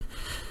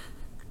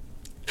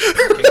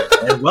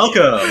And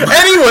welcome.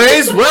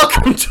 Anyways,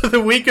 welcome to the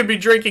We Could Be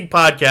Drinking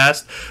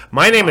podcast.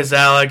 My name is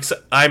Alex.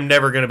 I'm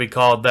never going to be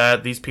called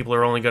that. These people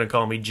are only going to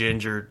call me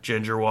Ginger,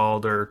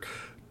 Gingerwald, or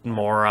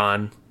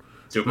Moron.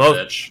 Stupid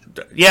bitch.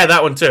 Yeah,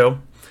 that one too.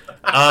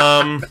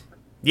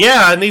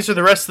 Yeah, and these are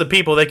the rest of the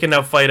people. They can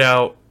now fight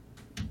out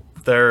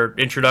their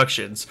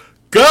introductions.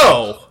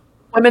 Go!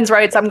 Women's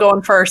rights, I'm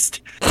going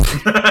first.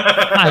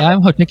 Hi,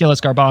 I'm Hoticulus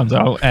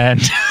Garbanzo,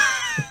 and...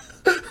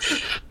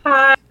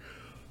 Hi.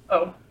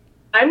 Oh,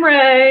 I'm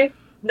Ray.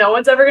 No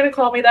one's ever going to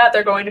call me that.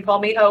 They're going to call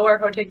me Ho or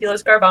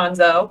Hoticulus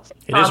Garbanzo.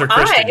 It is her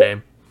Christian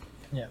name.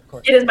 Yeah, of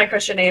course. It is my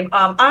Christian name.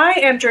 I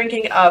am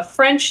drinking a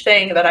French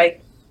thing that I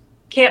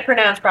can't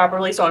pronounce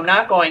properly, so I'm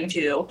not going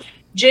to.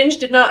 Ginge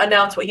did not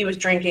announce what he was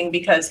drinking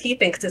because he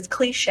thinks it's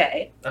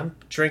cliche. I'm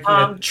drinking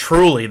a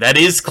Truly. That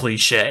is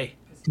cliche.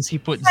 Because he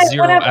put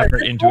zero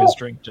effort into his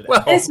drink today.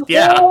 Well, This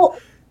whole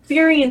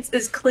experience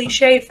is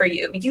cliche for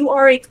you. You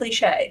are a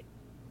cliche.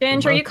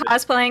 Ginge, are you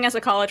cosplaying as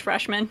a college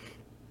freshman?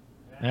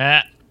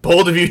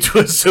 Bold of you to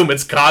assume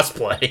it's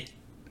cosplay.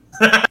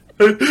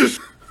 This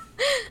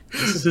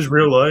is his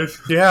real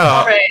life. Yeah,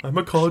 All right. I'm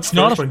a college It's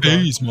not a freshman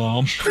guy. phase,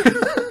 Mom.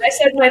 I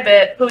said my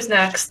bit. Who's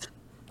next?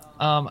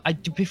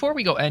 Before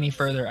we go any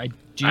further, I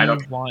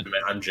don't want...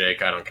 I'm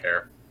Jake. I don't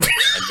care.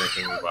 I'm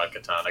drinking vodka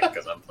tonic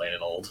because I'm plain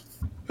and old.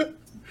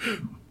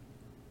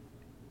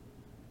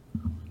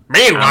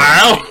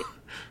 Meanwhile,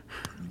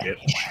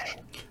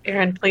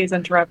 Aaron, please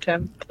interrupt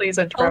him. Please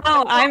interrupt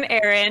Hello, him. I'm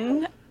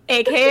Erin,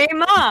 aka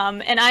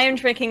Mom, and I am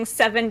drinking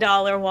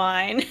 $7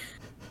 wine.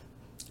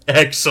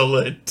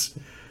 excellent.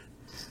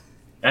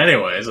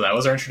 Anyways, that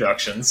was our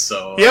introduction.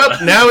 So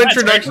Yep, now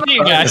introduction.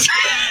 you guys.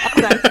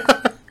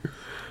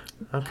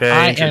 Okay.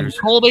 I am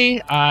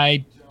Colby.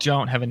 I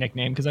don't have a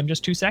nickname because I'm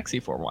just too sexy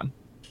for one.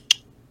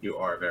 you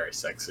are very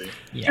sexy.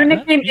 Yeah. Your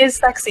nickname is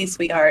sexy,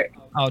 sweetheart.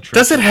 Oh, true.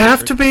 Does it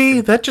have to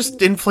be? That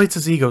just inflates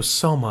his ego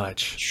so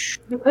much.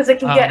 Because it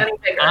can get any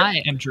bigger.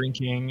 I am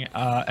drinking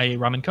a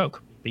rum and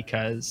coke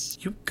because...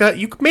 You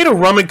made a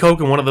rum and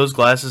coke in one of those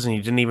glasses, and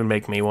you didn't even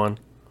make me one.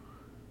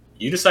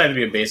 You decided to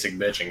be a basic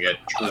bitch and get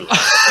Truly.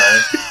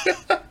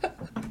 Okay?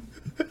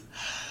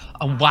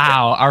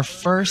 Wow, our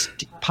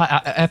first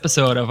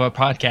episode of a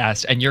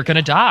podcast, and you're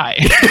gonna die.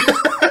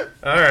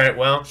 All right.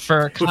 Well,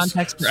 For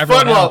context for it's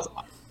everyone fun else,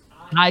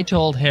 I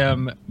told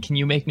him, "Can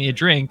you make me a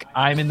drink?"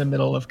 I'm in the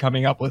middle of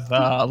coming up with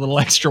a little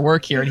extra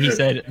work here, and he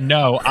said,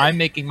 "No, I'm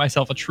making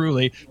myself a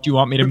Truly. Do you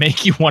want me to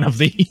make you one of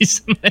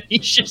these?" And then he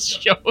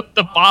just showed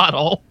the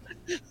bottle,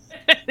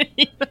 and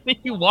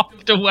he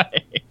walked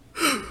away.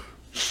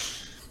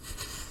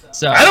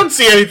 So I don't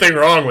see anything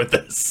wrong with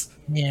this.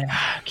 Yeah.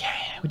 Okay.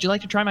 Would you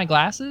like to try my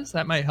glasses?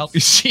 That might help you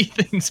see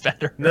things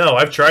better. No,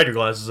 I've tried your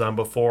glasses on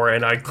before,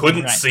 and I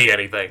couldn't Right. see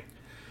anything.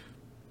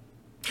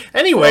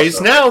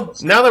 Anyways, now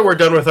that we're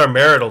done with our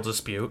marital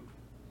dispute,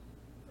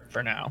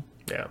 For now.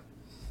 yeah.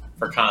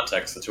 For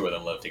context, the two of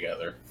them live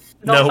together.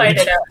 They'll fight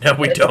it out. No,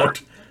 we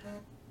don't.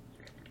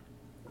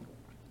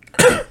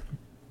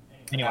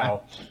 Anyway.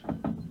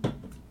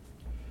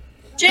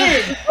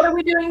 Jin, what are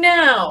we doing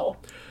now?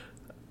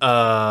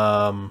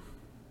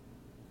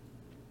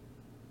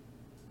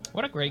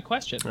 What a great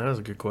question. That was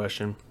a good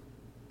question.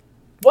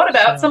 What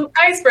about some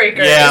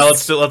icebreakers? Yeah,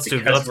 let's go into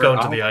we're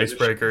the all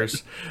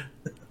icebreakers.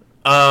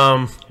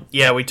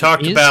 Yeah, we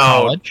talked Is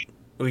about college.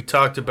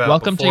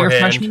 Welcome to your beforehand.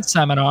 freshman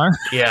seminar.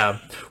 Yeah.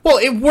 Well,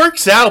 it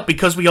works out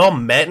because we all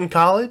met in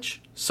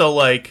college. So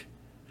like,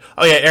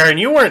 oh yeah, Aaron,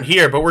 you weren't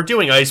here, but we're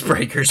doing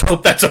icebreakers.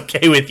 Hope that's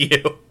okay with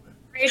you.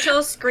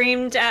 Rachel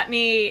screamed at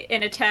me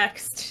in a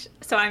text,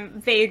 so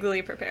I'm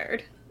vaguely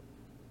prepared.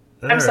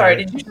 I'm sorry,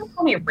 did you just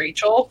call me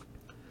Rachel?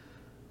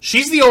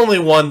 She's the only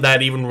one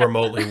that even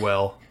remotely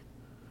will.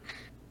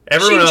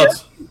 Everyone She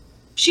else.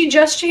 She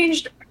just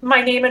changed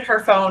my name in her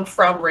phone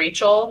from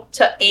Rachel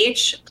to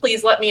H.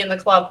 Please let me in the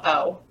club,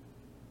 O.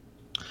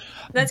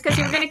 That's because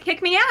you were going to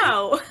kick me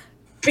out.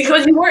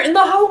 Because you weren't in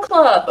the Ho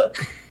Club.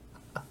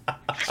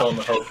 Still in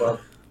the Ho Club.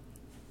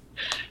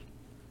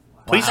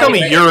 Please tell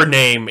me your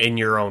name in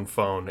your own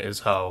phone is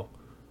Ho.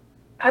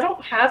 I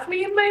don't have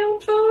me in my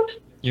own phone?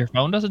 Your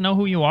phone doesn't know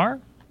who you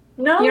are?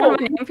 No. You don't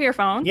have a name for your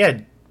phone?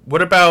 Yeah.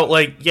 What about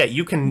like? Yeah,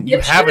 you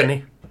have a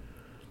name.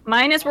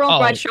 Mine is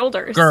Worldwide Oh,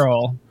 Shoulders.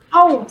 Girl.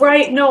 Oh,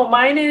 right. No,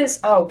 mine is...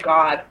 Oh,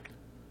 God.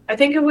 I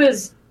think it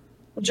was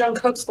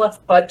Jungkook's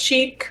left butt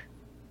cheek.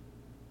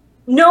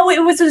 No,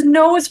 it was his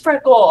nose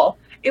freckle.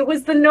 It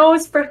was the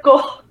nose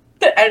freckle.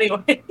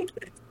 Anyway.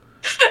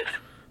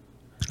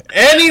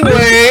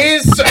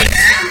 Anyways,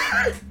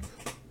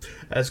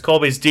 as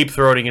Colby's deep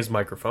throating his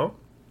microphone.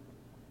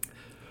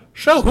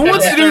 So who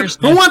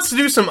wants to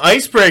do some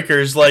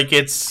icebreakers like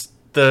it's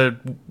the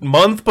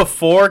month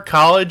before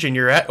college and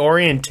you're at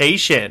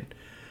orientation?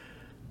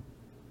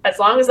 As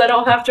long as I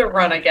don't have to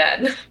run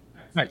again. All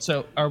right,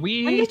 so are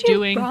When we did you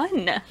doing...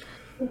 run?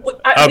 We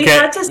Okay.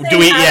 had to say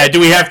Do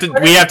we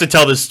have to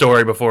tell this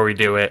story before we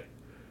do it?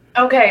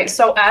 Okay,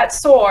 so at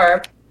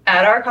SOAR,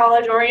 at our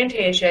college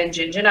orientation,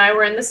 Ginge and I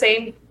were in the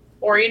same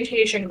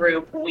orientation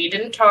group. We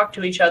didn't talk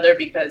to each other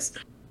because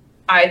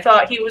I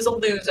thought he was a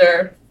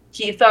loser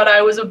He thought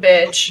I was a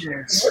bitch.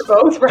 We're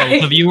both right.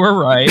 Both of you were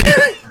right.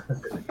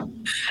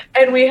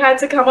 And we had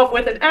to come up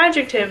with an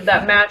adjective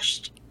that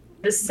matched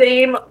the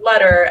same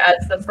letter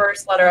as the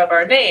first letter of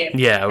our name.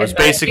 Yeah, it was And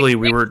I basically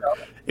think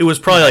it was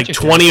probably like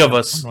Adjective. 20 of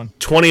us, Fun one.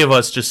 20 of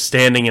us just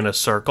standing in a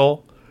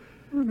circle,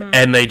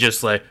 and they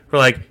just like were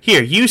like,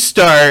 "Here, you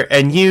start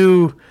and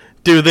you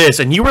do this,"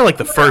 and you were like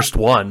the first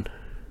one.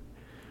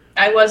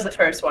 I was the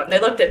first one. They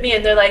looked at me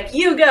and they're like,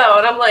 "You go,"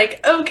 and I'm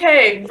like,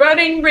 "Okay,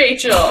 running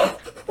Rachel,"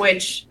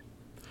 which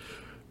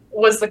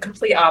was the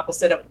complete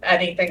opposite of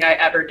anything I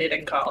ever did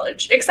in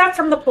college, except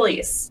from the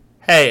police.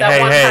 Hey, That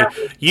one hey,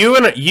 happened.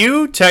 hey!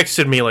 You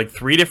texted me like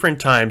 3 different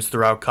times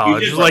throughout You college.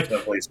 did It was like, the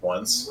police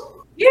once.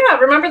 Yeah,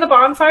 remember the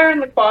bonfire in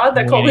the quad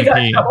that Colby got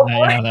in trouble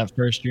for? Yeah, that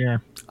first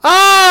year.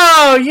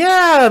 oh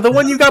yeah, the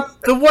one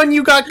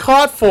you got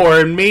caught for,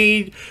 and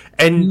me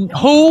and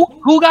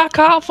Who got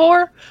caught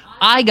for?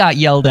 I got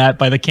yelled at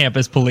by the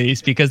campus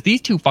police because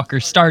these two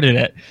fuckers started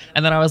it.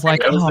 And then I was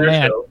like, That was oh their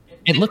man, show.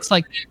 it looks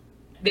like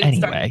They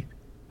started- anyway.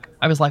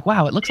 I was like,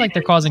 wow, it looks like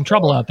they're causing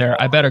trouble out there.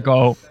 I better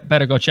go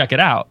check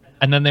it out.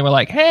 And then they were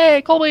like,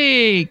 hey,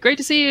 Colby, great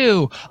to see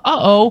you.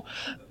 Uh-oh,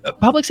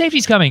 public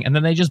safety's coming. And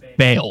then they just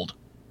bailed.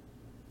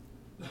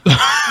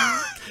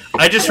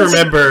 I just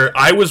remember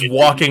I was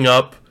walking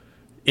up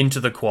into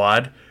the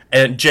quad,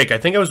 and Jake, I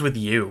think I was with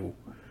you.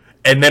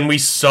 And then we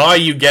saw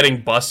you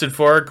getting busted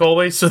for it,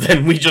 Colby, so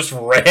then we just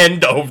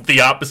ran over the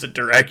opposite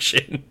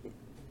direction.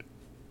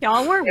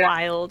 Y'all were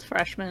wild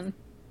freshmen.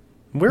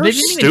 We're They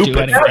didn't even do stupid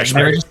anything. They were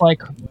freshmen. just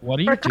like, what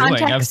are you For doing? I was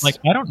context- like,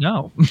 I don't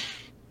know.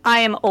 I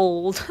am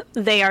old.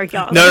 They are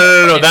young.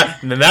 No.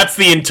 That's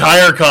the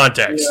entire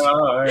context.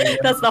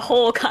 That's the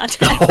whole context.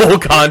 The whole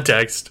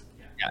context.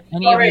 Any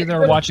of you Alright. that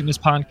are watching this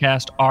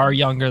podcast are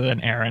younger than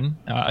Erin.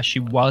 She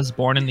was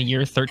born in the year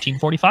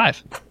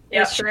 1345. Yeah,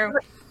 That's true.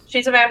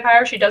 She's a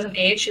vampire. She doesn't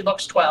age. She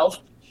looks 12.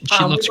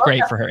 She looks we love great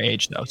that. for her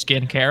age, though.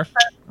 Skin care,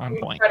 on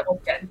point.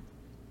 Incredible skin.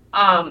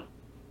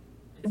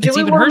 It's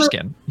even her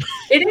skin.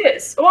 It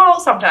is. Well,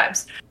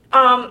 sometimes.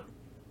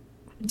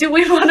 Do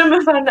we want to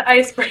move on to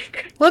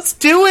icebreaker? Let's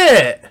do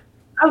it.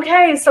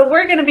 Okay, so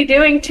we're going to be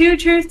doing 2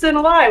 truths and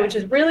a lie, which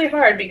is really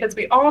hard because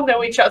we all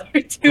know each other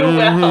too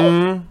well.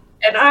 Mhm.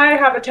 And I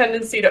have a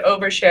tendency to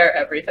overshare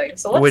everything.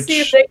 So let's see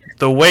if Which they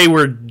the way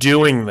we're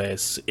doing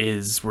this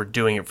is we're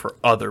doing it for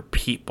other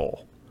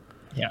people.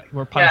 Yeah,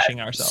 we're punishing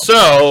ourselves. So-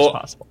 as much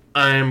as possible.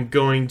 I'm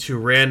going to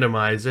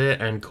randomize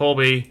it, and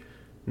Colby,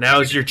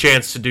 now's your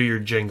chance to do your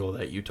jingle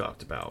that you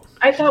talked about.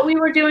 I thought we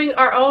were doing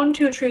our own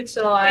 2 truths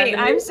and a lie. Wait,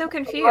 and I'm we so were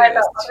confused. lie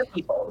about other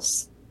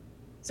people's.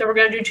 So we're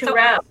going to do 2 So-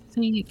 rounds.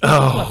 See,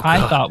 Oh, what I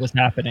God. thought was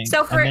happening.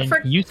 So for- and then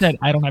for- you said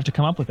I don't have to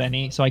come up with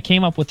any, so I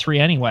came up with 3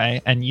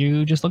 anyway, and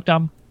you just looked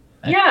dumb.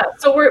 Yeah,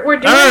 so we're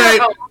doing All right,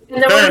 our own,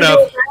 and then fair we're enough.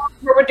 doing rounds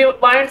where we're doing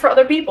lying for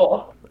other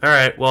people. All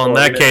right. Well, in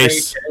Well, that we're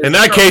case, gonna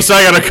I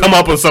gotta come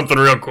up with something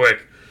real quick.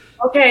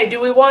 Okay,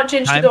 do we want Ginge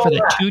to Time go for the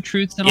last? 2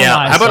 truths and a Yeah.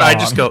 lie. How about I song.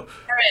 just go?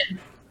 Aaron,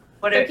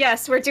 what So if,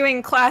 yes, we're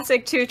doing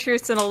classic 2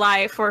 truths and a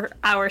lie for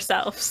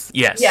ourselves.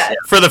 Yes. Yeah.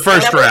 For the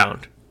first And then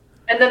round.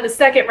 and then the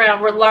second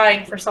round, we're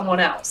lying for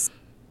someone else.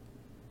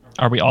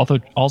 Are we also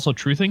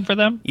truthing for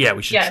them? Yeah,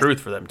 we should Yes.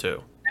 truth for them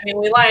too. I mean,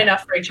 we lie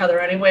enough for each other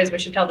anyways. We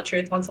should tell the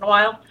truth once in a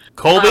while.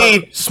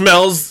 Colby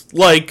smells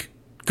like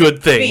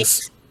good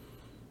things.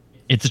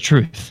 It's a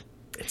truth.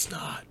 It's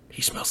not.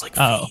 He smells like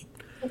Oh. feet.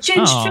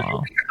 Ginge, Aw. do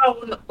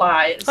your own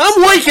lies.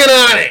 I'm working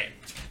on it.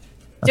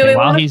 Do Okay, we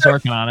while wanna he's start-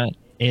 working on it,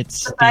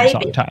 it's theme Baby.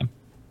 song time.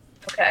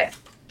 Okay.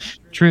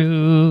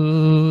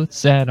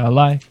 Truths and a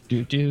lie.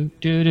 Do do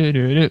do do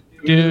do do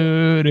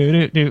do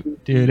do do do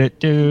do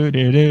do do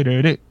do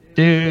do do.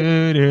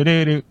 Do do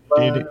do do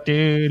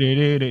do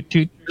do do do.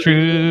 Two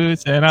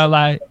truths and a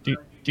lie. Do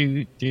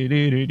do do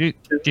do do do do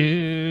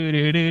do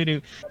do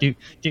do do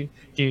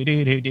do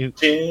do do do.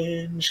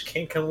 Ginge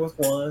can't come with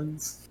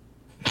ones.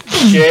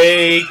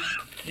 Jake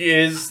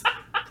is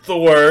the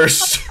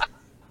worst.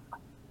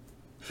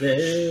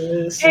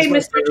 This Hey, is my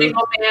Mr. truth.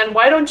 Jingle Man,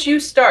 why don't you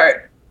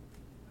start?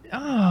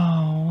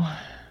 Oh.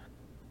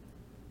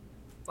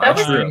 My That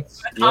was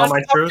truth. You want my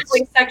truths?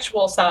 Uncomfortably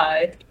sexual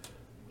side.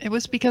 It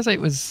was because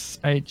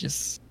I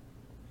just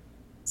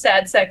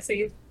Sad,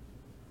 sexy.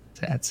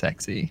 sad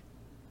sexy.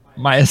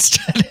 My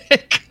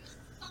aesthetic.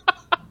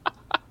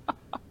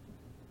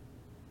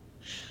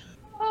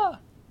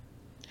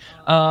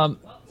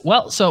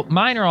 Well, so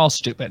mine are all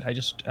stupid. I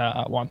just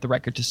want the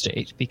record to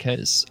state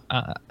because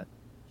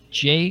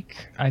Jake,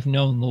 I've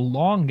known the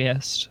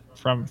longest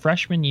from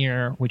freshman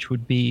year, which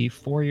would be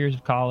 4 years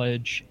of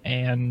college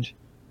and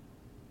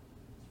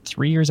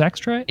 3 years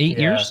extra, 8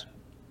 Yeah. years.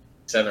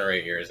 7 or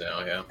 8 years now,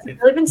 yeah.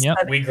 I live in Yep.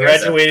 Southern We Arizona.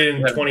 graduated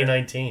in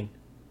 2019.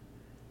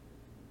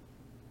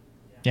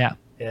 Yeah.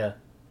 Yeah.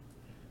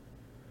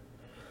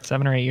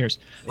 7 or 8 years.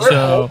 We're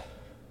So,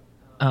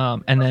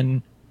 and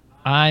then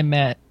I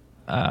met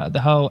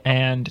the Ho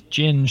and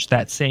Ginge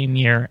that same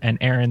year, and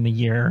Aaron the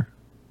year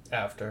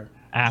After.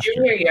 after.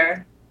 Junior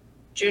year.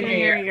 Junior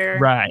year. Junior year.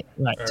 Right,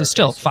 right. So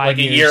still Like 5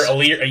 a years.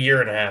 year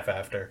and a half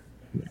after.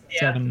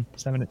 Yeah.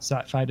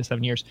 5 to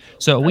 7 years.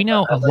 So we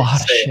know a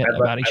lot of shit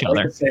about each I'd other.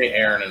 like to say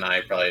Aaron and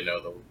I probably know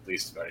the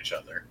least about each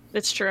other.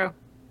 It's true.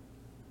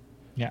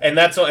 And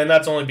that's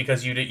only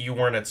because you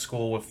weren't at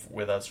school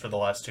with us for the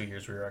last 2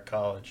 years we were at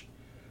college.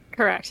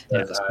 Correct.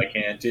 Because I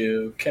can't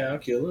do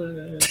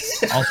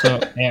calculus. Also,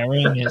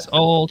 Aaron is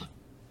old.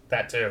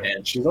 That too.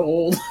 And she's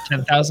old.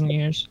 10,000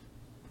 years.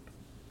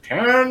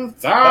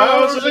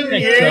 10,000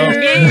 years.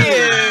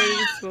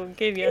 Years will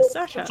give you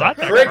such a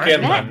Crick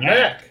in my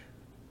neck.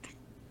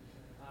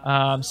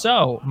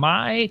 So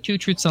my 2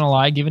 truths and a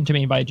lie given to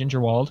me by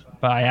Gingerwald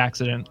by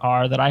accident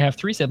are that I have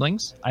 3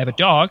 siblings, I have a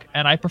dog,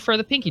 and I prefer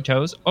the pinky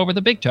toes over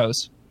the big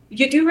toes.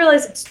 You do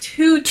realize it's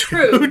 2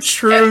 truths. 2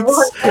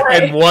 truths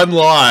and 1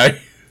 lie.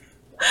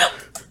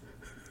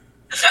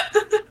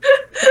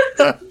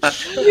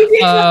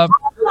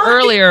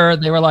 Earlier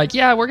they were like,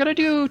 yeah, we're gonna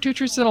do 2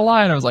 truths and a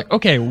lie, and I was like,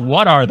 okay,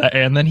 what are they?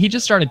 And then he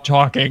just started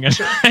talking and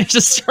I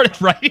just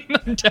started writing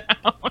them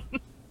down.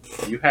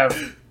 You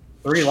have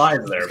 3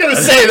 lies there. I was gonna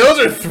say, those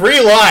are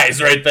 3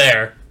 lies right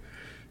there.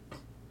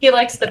 He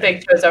likes the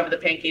big toes over the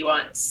pinky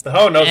ones.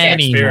 Oh, no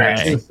Anyway.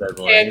 experience.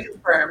 Can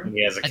confirm.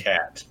 He has a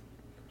cat.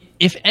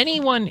 If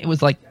anyone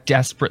was like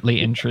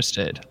desperately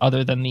interested,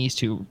 other than these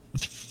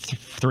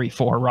 3,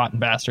 4 rotten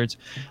bastards,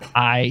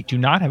 I do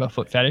not have a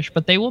foot fetish,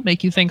 but they will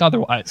make you think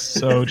otherwise.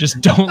 So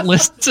just don't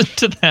listen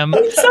to them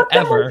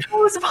ever.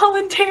 Toes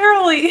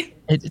voluntarily.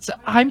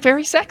 I'm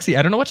very sexy.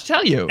 I don't know what to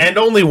tell you. And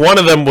only one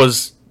of them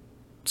was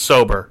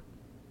sober.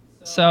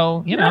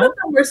 So None of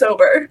them were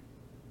sober.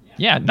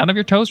 yeah, none of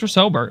your toes were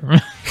sober.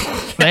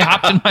 They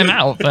hopped in my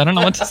mouth. I don't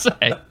know what to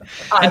say.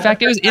 In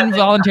fact, it was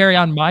involuntary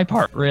on my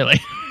part, really.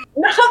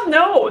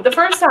 No, the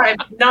first time,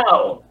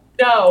 no.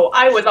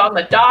 I was on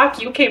the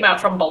dock. You came out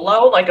from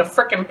below like a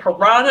freaking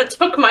piranha,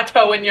 took my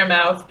toe in your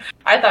mouth.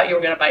 I thought you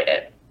were going to bite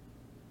it.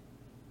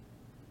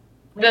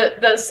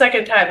 The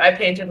second time, I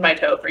painted my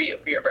toe for you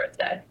for your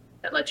birthday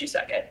and let you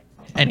suck it.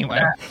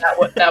 Anyway.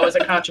 That was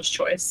a conscious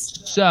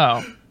choice.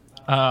 So,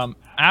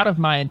 out of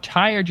my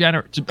entire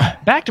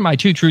back to my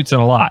 2 truths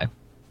and a lie.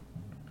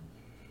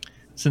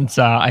 Since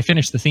I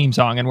finished the theme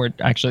song and we're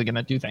actually going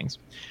to do things.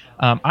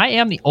 I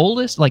am the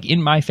oldest, like,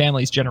 in my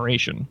family's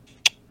generation.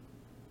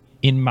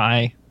 In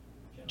my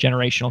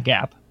generational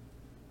gap.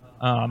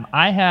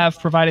 I have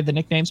provided the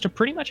nicknames to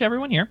pretty much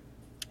everyone here.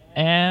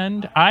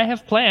 And I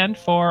have planned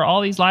for all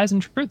these lies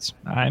and truths.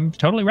 I'm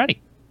totally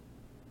ready.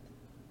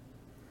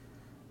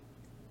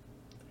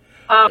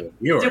 Do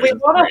we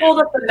want to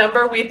hold up the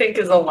number we think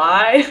is a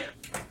lie?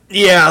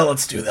 Yeah,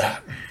 let's do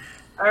that.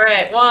 All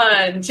right,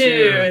 1,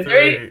 2,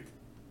 3.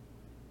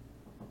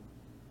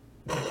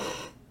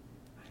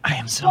 I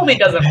am so Colby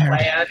doesn't prepared.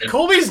 plan.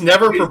 Colby's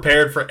never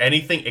prepared for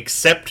anything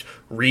except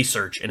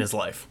research in his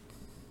life.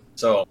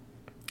 So,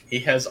 he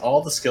has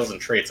all the skills and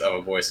traits of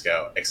a Boy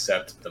Scout,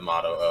 except the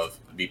motto of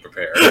 "Be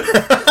prepared."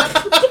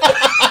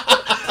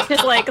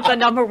 It's like the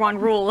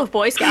 #1 rule of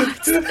Boy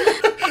Scouts.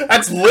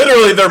 That's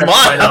literally their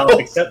motto.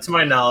 Except to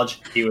my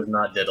knowledge, he was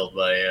not diddled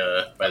by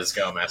the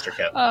Scoutmaster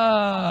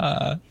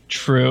Kevin.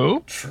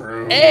 True.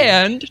 True.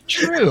 And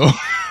true.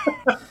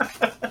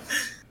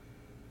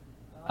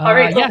 All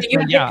right,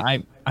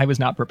 I was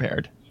not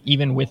prepared.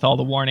 Even with all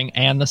the warning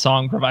and the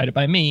song provided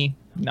by me,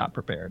 not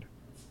prepared.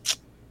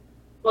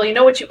 Well, you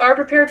know what you are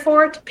prepared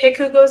for? To pick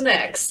who goes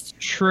next.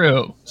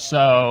 True.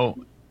 So,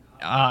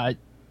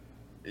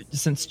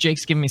 since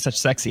Jake's giving me such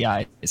sexy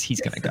eyes,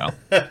 he's going to go.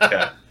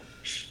 Okay.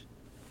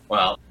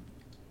 Well,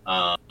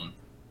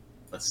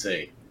 let's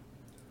see.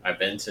 I've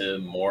been to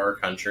more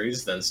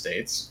countries than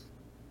states.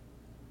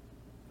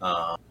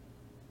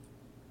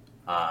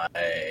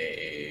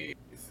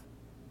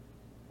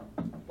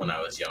 When I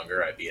was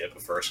younger, I beat up a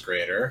first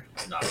grader,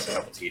 knocked a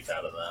couple teeth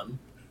out of them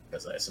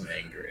because I had some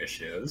anger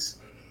issues.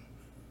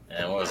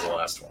 And what was the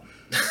last one?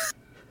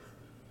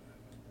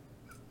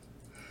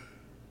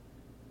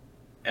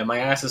 And my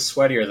ass is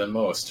sweatier than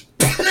most.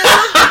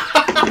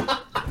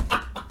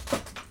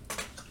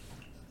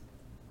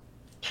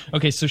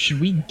 Okay, so should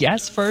we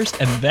guess first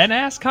and then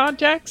ask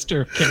context,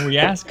 or can we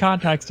ask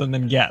context and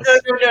then guess? No.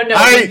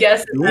 We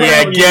guess.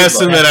 Yeah,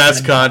 guess and then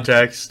ask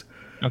context.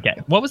 Okay,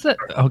 what was that?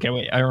 Okay,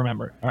 wait, I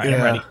remember. All right,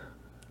 I'm ready.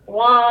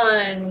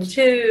 1,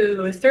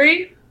 2,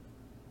 3.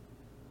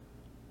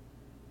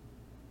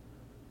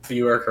 Half of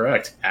you are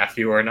correct. Half of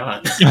you are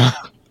not.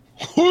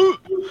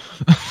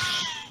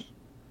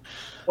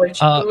 Which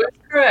who is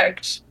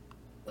correct?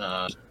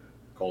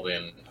 Colby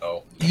and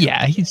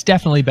Yeah, he's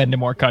definitely been to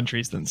more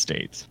countries than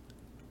states.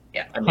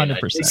 Yeah, I mean,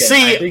 100%.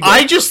 See, did I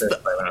get just- this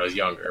when I was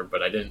younger,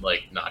 but I didn't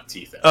knock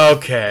teeth out.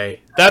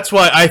 Okay. That's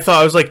why I thought,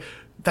 I was like,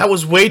 that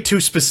was way too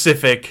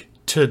specific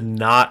to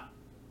not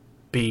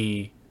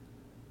be,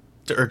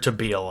 or to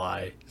be a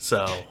lie.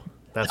 So,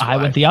 that's why. I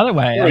went the other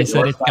way. Yeah, I said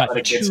you're it's got fine,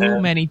 but too it's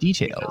many You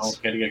details.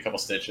 gotta get a couple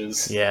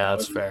stitches. Yeah,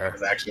 that's That fair.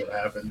 was actually what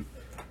happened.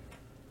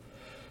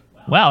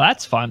 Wow,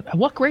 that's fun.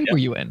 What grade Yeah. were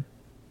you in?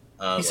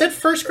 He said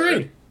first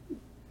grade.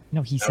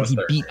 No, he That said was he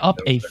third beat grade. up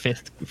That a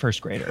was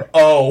first grader.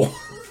 Oh.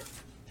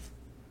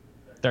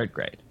 3rd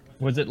grade.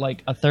 Was it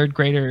like a 3rd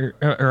grader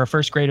or a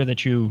 1st grader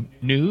that you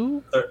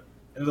knew? It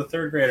There's a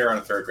third grader on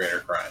a third grader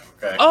crime.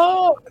 Okay.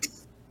 Oh.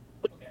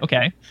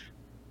 Okay.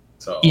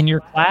 So In your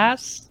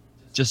class,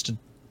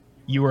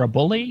 you were a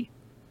bully.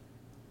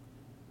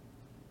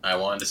 I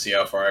wanted to see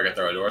how far I could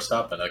throw a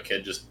doorstop, and a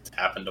kid just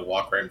happened to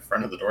walk right in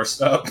front of the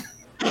doorstop.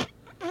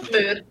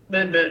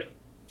 Mood.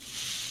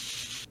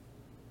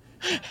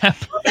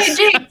 Hey,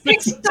 Jake,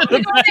 fix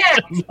something on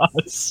that.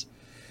 us.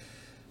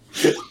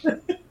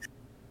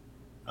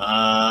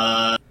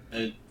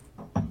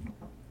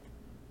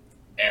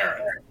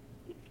 Aaron.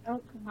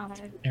 Oh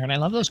god. Aaron, I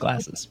love those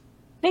glasses.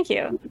 Thank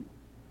you.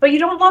 But you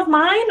don't love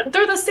mine?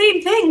 They're the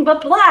same thing,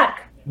 but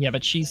black. Yeah,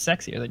 but she's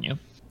sexier than you.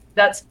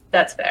 That's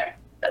fair.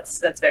 That's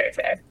very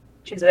fair.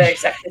 She's a very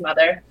sexy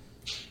mother.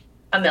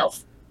 A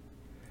MILF.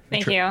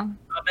 Thank True. you.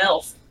 A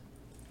MILF.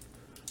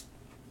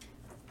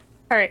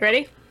 All right,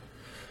 ready?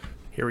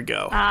 Here we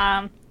go.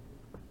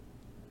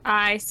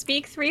 I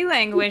speak 3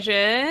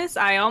 languages.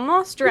 I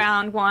almost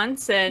drowned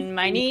once, and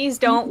my knees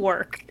don't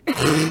work.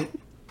 I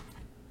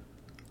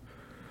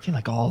feel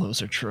like all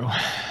those are true.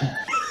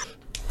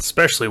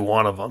 Especially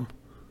one of them.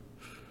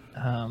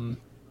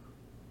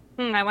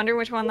 I wonder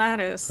which one that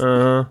is.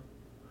 All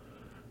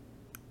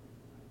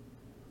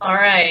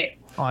right.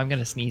 Oh, I'm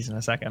gonna sneeze in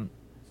a second.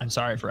 I'm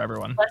sorry for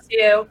everyone. Bless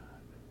you.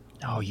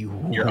 Oh,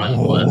 You're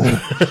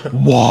unblessed.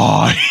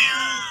 Why?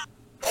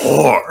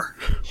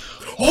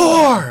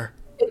 Whore.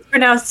 It's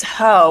pronounced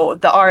ho.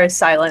 The R is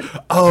silent.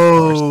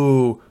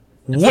 Oh.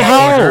 Whoa.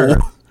 Whoa.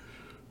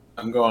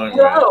 I'm going.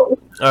 Whoa.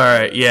 All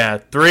right. Yeah.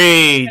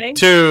 3, Ready?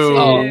 2,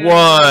 1.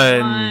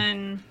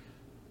 1.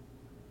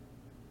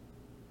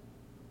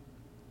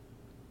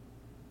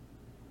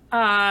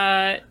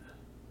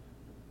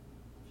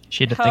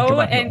 She had to think Ho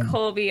about and it.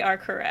 Colby are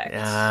correct.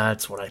 Yeah,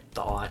 that's what I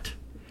thought.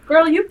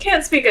 Girl, you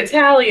can't speak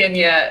Italian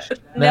yet.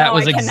 That No,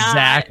 was I cannot.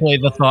 exactly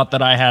the thought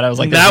that I had. I was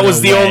like, that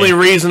there's was no the way. only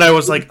reason I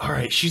was like, all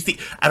right,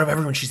 out of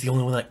everyone, she's the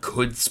only one that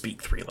could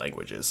speak 3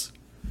 languages.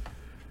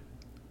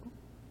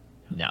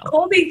 No.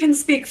 Colby can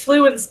speak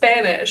fluent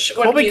Spanish.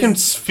 when Colby he's- can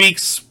speak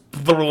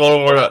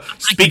fluent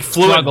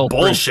struggle through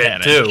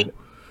bullshit Spanish. too.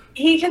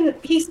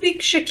 He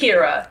speaks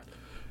Shakira.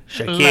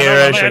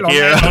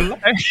 Shakira.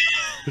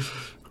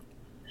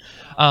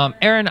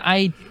 Aaron,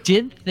 I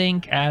did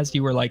think as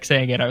you were like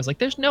saying it, I was like,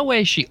 there's no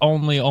way she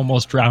only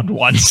almost drowned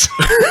once.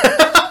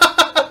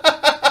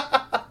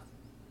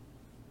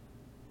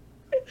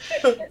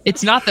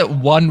 It's not that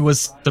one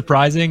was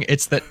surprising,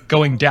 it's that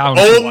going down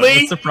to one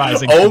was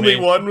surprising to Only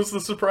me. one was the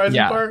surprising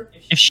Yeah. part.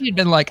 If she had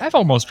been like, I've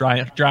almost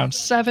drowned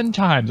 7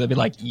 times, I'd be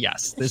like,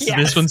 yes, this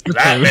Yes. one's the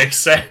That truth. makes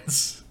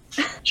sense.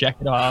 Check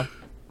it off.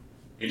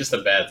 You're just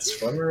a bad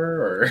swimmer,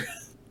 or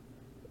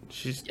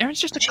She's.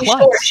 Aaron's just a She's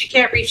klutz. short. She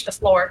can't reach the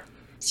floor.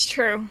 It's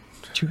true.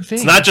 2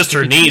 things. It's not just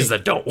her knees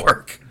that don't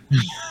work.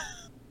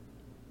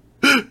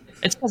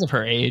 It's because of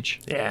her age.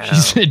 Yeah.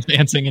 She's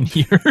advancing in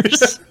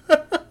years.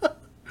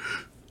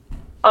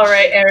 All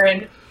right,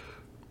 Aaron.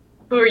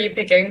 Who are you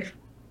picking?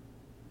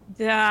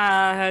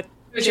 Who's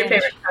Who's your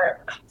favorite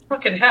part?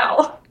 Fucking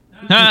hell.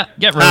 Ha,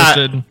 get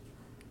roasted.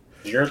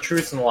 your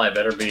truth and lie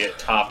better be at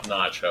top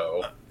notch,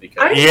 ho.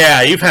 Because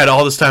Yeah, you've had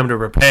all this time to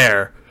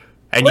prepare,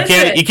 and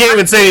Listen, you can't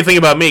even say anything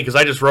about me because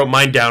I just wrote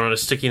mine down on a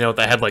sticky note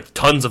that had like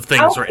tons of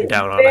things written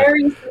down on it.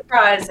 Very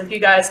surprised if you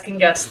guys can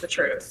guess the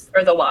truth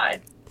or the lie.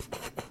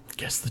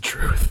 Guess the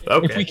truth. If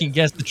we Okay. can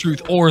guess the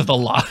truth or the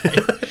lie.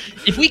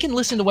 If we can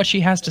listen to what she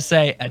has to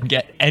say and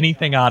get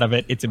anything out of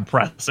it, it's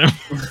impressive.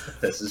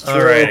 this is true.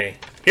 Alrighty.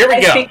 Here we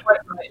I go. think what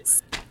it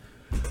is.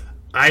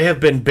 I have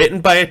been bitten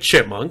by a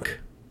chipmunk.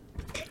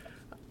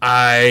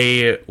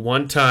 I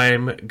one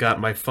time got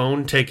my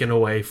phone taken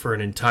away for an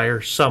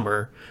entire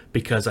summer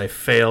because I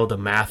failed a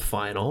math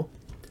final.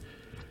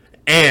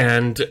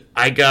 And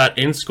I got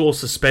in-school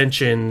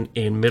suspension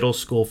in middle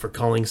school for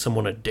calling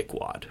someone a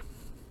dickwad.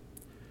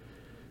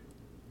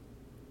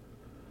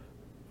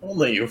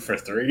 Only you for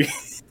 3.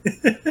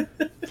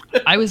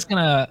 I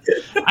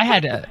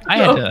had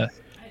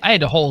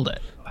to hold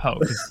it. Oh,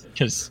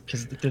 because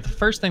the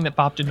first thing that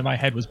popped into my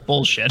head was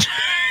bullshit.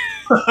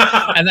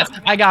 And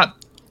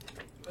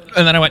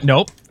then I went,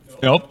 nope,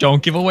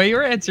 don't give away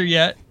your answer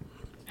yet.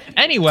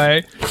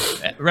 Anyway,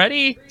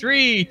 ready?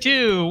 3,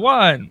 2,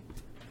 1.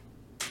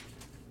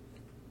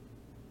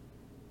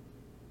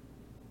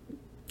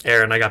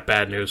 Aaron, I got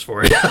bad news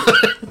for you.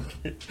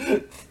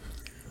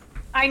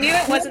 I knew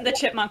it wasn't the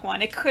chipmunk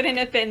one. It couldn't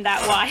have been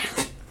that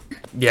wild.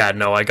 Yeah,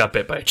 no, I got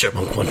bit by a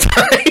chipmunk one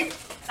time.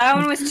 That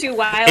one was too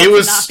wild. It to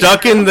was not be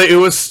stuck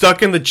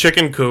true. in the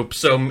chicken coop.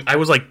 So I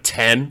was like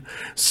 10.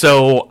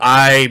 So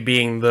I,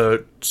 being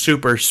the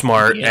super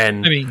smart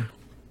and I mean,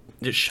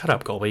 just shut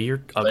up, Colby,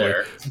 you're ugly.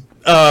 There.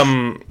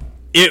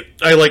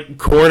 I like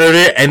cornered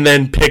it and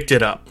then picked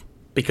it up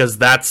because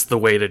that's the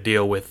way to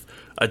deal with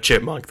a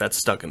chipmunk that's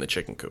stuck in the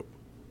chicken coop.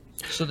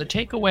 so the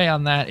takeaway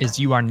on that is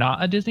you are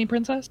not a Disney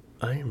princess?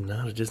 I am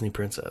not a Disney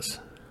princess.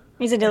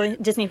 He's a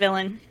Disney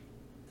villain.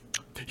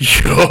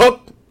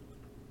 Yup.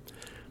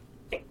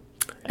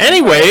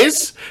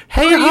 Anyways,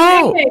 hey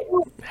ho,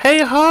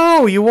 hey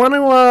ho, you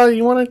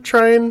wanna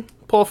try and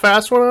pull a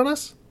fast one on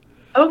us?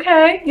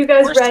 Okay, you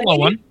guys First ready? slow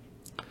one.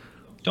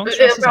 Don't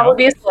stress It'll us out.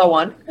 probably be a slow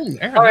one. Ooh,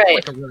 Aaron, All that's right.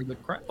 like a really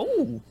good crack.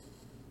 Ooh.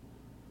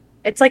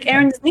 It's like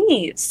Aaron's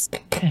knees.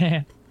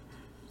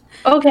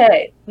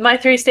 Okay, my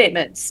 3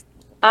 statements.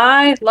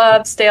 I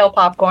love stale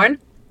popcorn.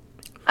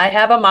 I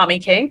have a mommy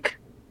kink.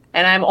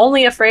 And I'm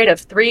only afraid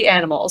of 3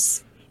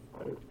 animals.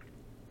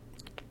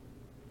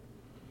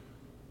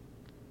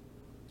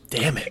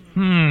 Damn it.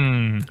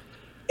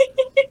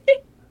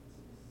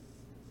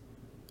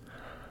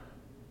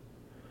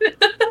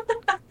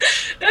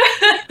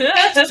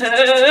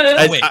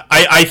 Wait.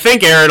 I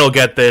think Aaron will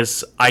get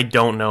this. I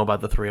don't know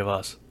about the 3 of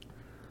us.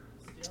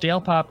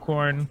 Stale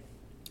popcorn.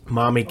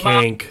 Mommy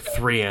kink,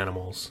 3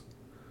 animals.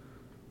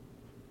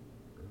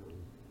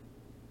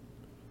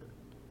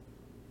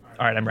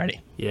 All right, I'm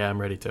ready. Yeah, I'm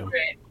ready to.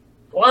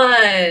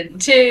 1,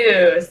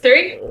 2,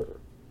 3.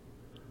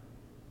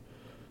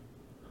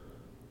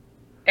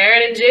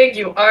 Aaron and Jake,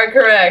 you are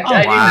correct. Oh,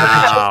 I do not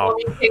have a wow.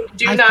 mommy kink.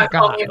 Do I not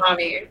call forgot. me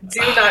mommy. Do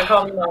not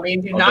call me mommy.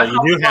 Do not Although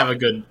call you me do have mommy. a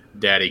good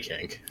daddy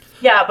kink.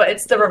 Yeah, but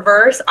it's the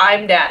reverse.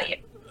 I'm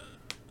daddy.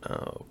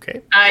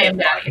 Okay. I am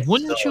daddy.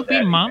 Wouldn't Still you be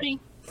daddy. mommy?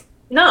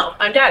 No,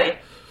 I'm daddy.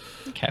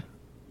 Okay.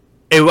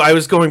 I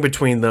was going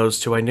between those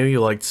 2. I knew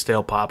you liked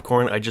stale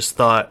popcorn. I just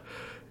thought...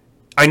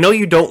 I know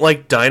you don't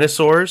like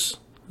dinosaurs.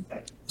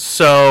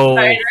 So...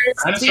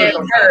 Dinosaurs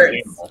and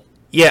birds.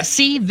 Yeah.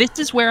 See, this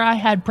is where I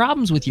had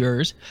problems with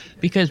yours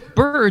because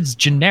birds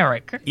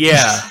generic.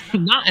 Yeah.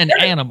 Not an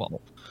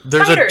animal.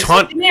 There's Spiders, a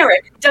ton...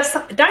 generic.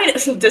 Dinosaur.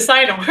 Dinosaurs!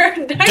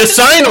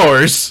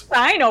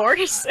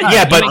 Dinos.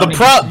 Yeah, but you make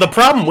the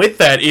problem with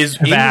that is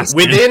Vast.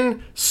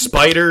 within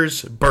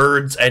spiders,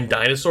 birds, and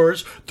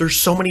dinosaurs, there's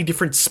so many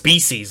different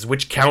species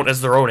which count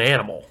as their own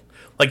animal.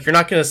 Like, you're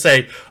not going to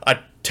say a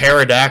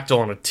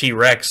pterodactyl and a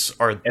T-Rex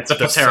are It's a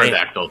the same.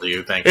 pterodactyl to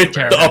you, thank you.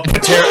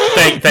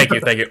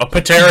 Thank you. A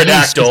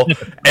pterodactyl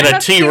and a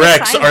That's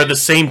T-Rex psilocybin. are the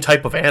same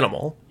type of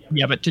animal.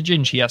 Yeah, but to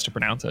Jin, she has to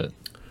pronounce it.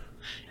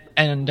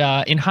 And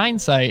in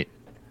hindsight,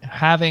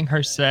 having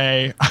her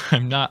say,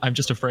 I'm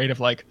just afraid of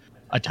like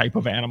a type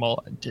of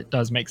animal, it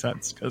does make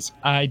sense because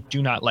I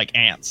do not like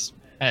ants.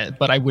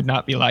 But I would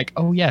not be like,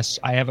 oh yes,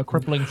 I have a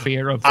crippling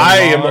fear of the large...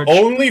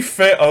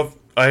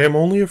 I am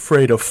only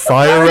afraid of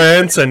fire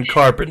ants and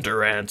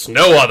carpenter ants,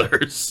 no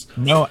others.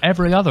 No,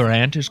 every other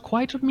ant is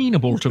quite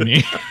amenable to me.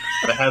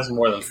 If it has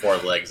more than 4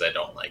 legs, I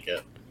don't like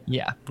it.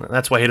 Yeah.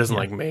 That's why he doesn't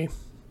like me.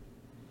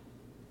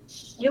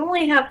 You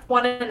only have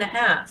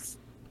 1.5.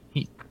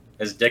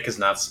 His dick is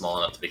not small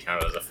enough to be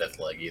counted as a 5th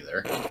leg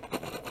either.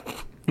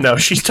 No,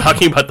 she's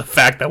talking about the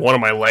fact that one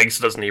of my legs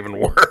doesn't even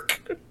work.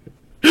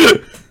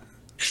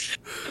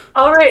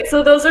 All right,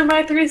 so those are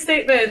my 3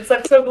 statements.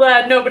 I'm so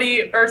glad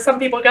nobody or some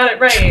people got it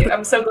right.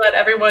 I'm so glad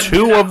everyone.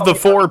 2 of the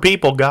 4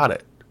 people got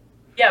it.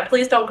 Yeah,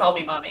 please don't call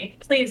me mommy.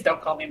 Please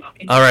don't call me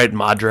mommy. All right,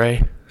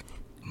 Madre.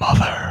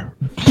 Mother.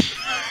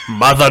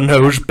 Mother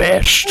knows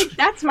best.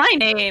 That's my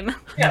name.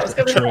 Yeah, I was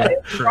gonna True, say.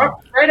 true,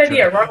 Right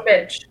idea, wrong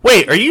bitch.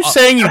 Wait, are you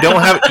saying you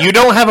don't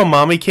have a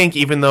mommy kink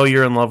even though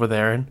you're in love with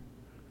Aaron?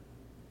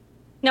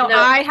 No, No.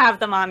 I have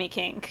the mommy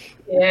kink.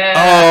 Yeah.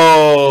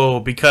 Oh,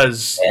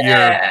 because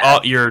Yeah.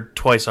 you're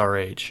twice our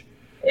age.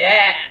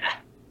 Yeah.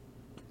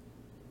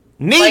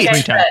 Neat. Like I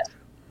 3 times.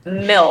 said,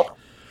 MILF.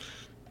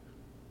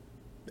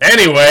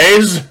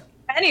 Anyways,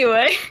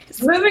 Anyway,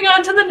 Moving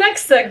on to the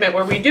next segment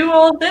where we do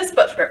all of this,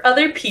 but for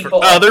other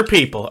people. other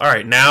people. All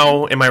right,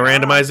 now am I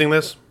randomizing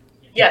this?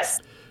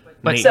 Yes.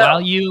 But Neat.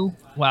 So-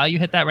 while you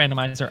hit that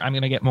randomizer, I'm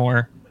gonna get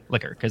more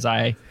liquor because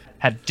I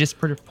had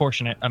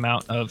disproportionate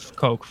amount of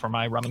Coke for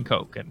my rum and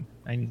Coke, and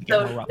I need to get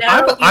So more rum.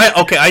 now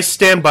I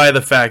stand by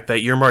the fact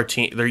that your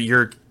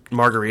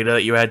margarita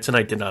that you had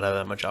tonight did not have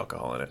that much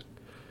alcohol in it.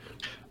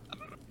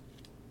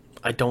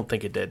 I don't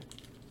think it did.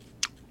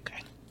 Okay.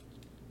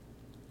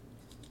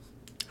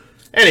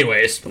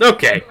 Anyways,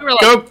 okay. We were,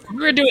 like, we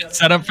were doing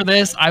setup for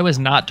this. I was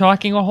not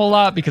talking a whole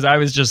lot because I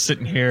was just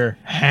sitting here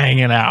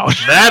hanging out.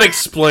 That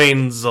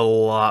explains a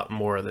lot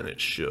more than it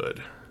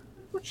should.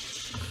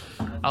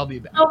 I'll be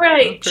back. all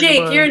right, Okay,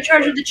 Jake, bye. you're in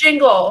charge of the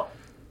jingle.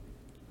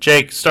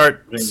 Jake,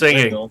 start Jingle,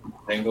 singing.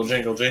 Jingle,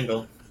 jingle,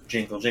 jingle.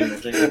 Jingle, jingle,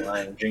 jingle.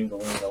 I am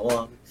jingling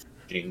along.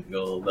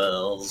 Jingle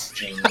bells,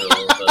 jingle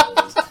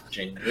bells,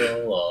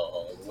 jingle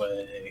all the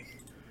way.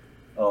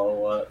 Oh,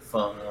 what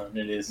fun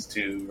it is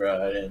to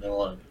ride in a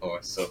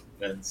one-horse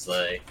open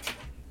sleigh.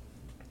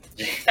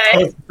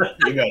 Okay.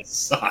 You guys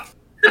suck.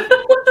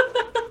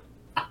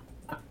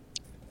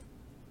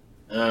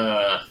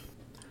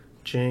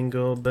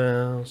 Jingle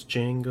bells,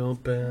 jingle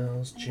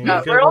bells,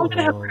 jingle We're all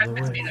gonna have all the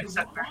Christmas way. music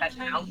stuck in our head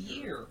now.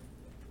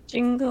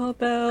 jingle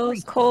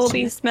bells,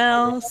 Colby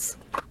smells.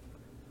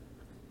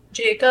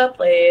 Jacob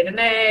laid an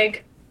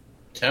egg.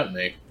 Tempt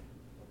me.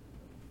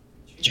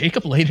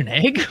 Jacob laid an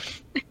egg?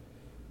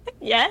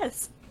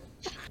 Yes.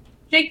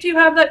 Jake, do you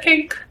have that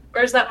kink?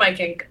 Or is that my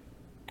kink?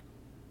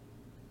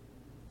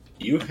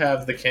 You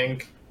have the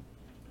kink.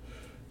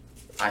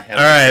 I have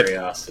All right. the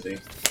curiosity.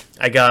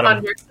 I got him.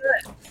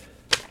 Understood.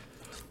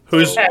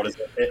 Who's So what is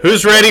it?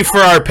 who's ready for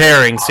our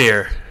pairings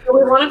here? So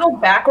we want to go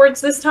backwards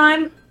this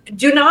time.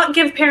 Do not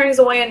give pairings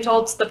away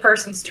until it's the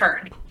person's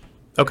turn.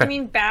 I Okay.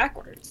 mean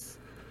backwards.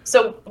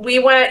 So we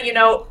went,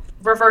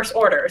 reverse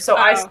order. So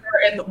I Oh. start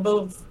and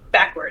move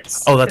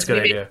backwards. Oh, that's a 'Cause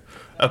good we idea.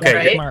 Okay.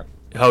 Right? Mark,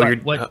 Oh, Mark,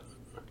 you're. what?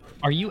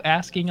 Are you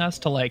asking us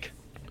to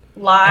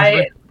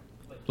Lie.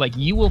 like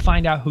you will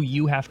find out who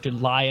you have to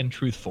lie and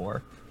truth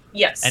for,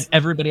 Yes. and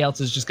everybody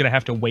else is just gonna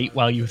have to wait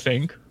while you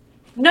think?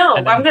 no,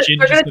 and then they're Ginge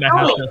going is to gonna tell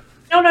have me. to.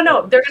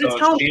 No. They're going to So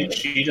tell me.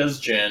 she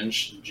does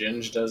Ginge.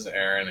 Ginge does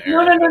Aaron. No.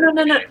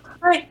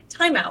 All right,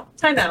 time out.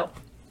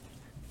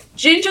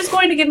 Ginge is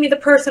going to give me the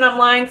person I'm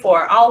lying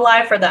for. I'll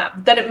lie for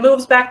them. Then it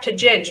moves back to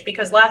Ginge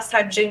because last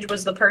time Ginge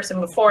was the person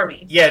before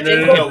me. Yeah,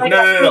 Ginge no. will find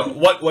out-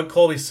 What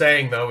Colby's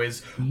saying though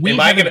is, We am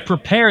I haven't gonna?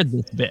 prepared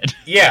this bit.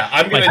 Yeah,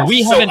 I'm gonna. Like,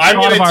 we so haven't I'm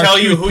thought gonna of our tell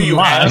you truth who and you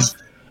lies.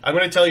 have. I'm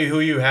gonna tell you who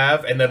you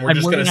have, and then we're And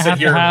just we're gonna gonna sit have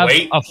here to and have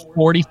wait. a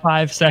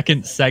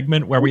 45-second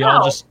segment where we all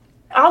No. just.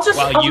 I'll just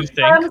While I'll you just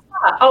lie on think. the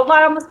spot. I'll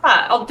lie on the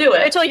spot. I'll do it.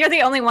 Rachel, you're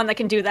the only one that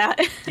can do that.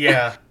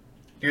 Yeah,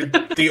 you're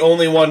the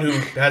only one who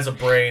has a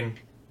brain.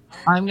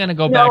 I'm gonna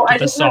go No, back I to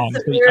the just have song.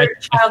 severe I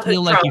childhood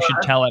feel like you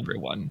trauma. should tell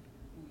everyone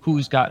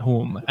who's got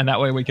whom, and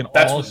that way we can all.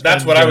 That's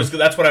spend what I the- was.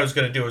 That's what I was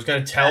gonna do. I was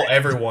gonna tell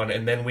everyone,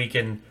 and then we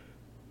can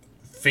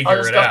I'll figure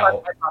just it go out.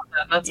 fuck myself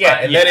then. That's Yeah,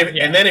 fine.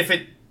 and then if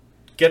it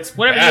gets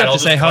Whatever bad, you have I'll to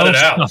just say, cut ho. it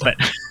out. Stop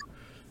it.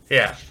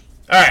 Yeah.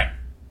 All right.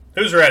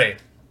 Who's ready?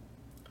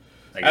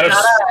 Out of,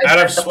 Not I, out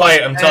of but the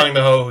spite, one- I'm telling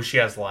the hoe who she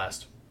has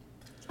last.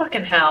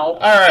 Fucking hell.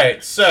 All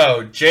right.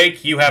 So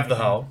Jake, you have the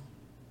hoe.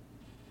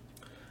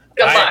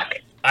 Good I- luck.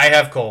 I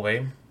have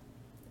Colby.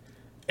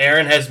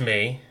 Aaron has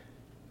me.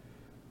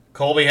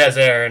 Colby has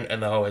Aaron,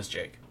 and the hoe has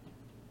Jake.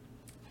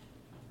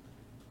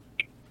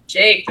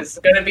 Jake, this is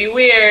gonna be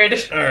weird.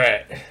 All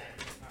right.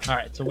 All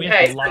right, so we Okay,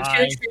 have so to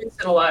lie. 2 truths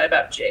and a lie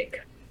about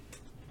Jake.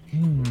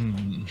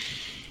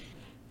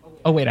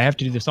 Oh wait, I have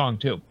to do the song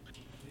too.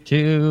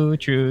 2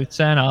 truths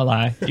and a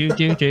lie. Do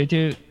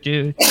 2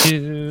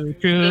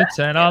 truths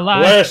and a lie.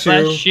 Bless you.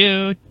 Bless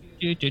you.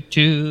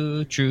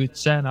 2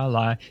 truths and a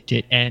lie.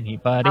 Did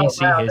anybody Oh,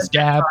 see wow, his this is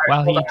dab hard.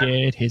 while he Hold on.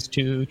 did his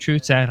 2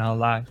 truths and a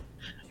lie?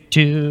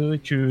 2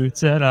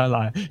 truths and a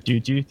lie. Do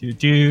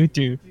 2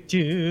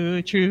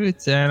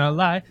 truths and a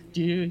lie.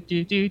 Do.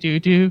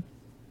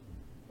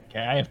 Okay,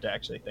 I have to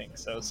actually think.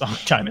 So song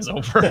time is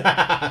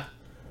over.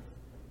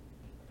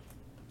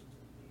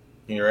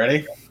 You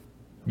ready?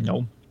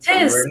 No.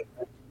 Tiz, Ready?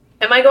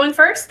 am I going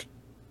first?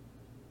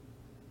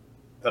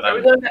 That Are we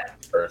I'm going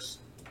back? first.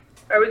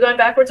 Are we going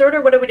backwards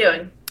order? What are we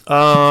doing?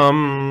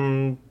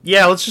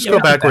 Yeah. Let's just Yeah, go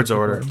we'll go backwards backwards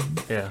order.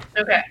 Yeah.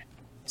 Okay.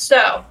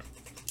 So,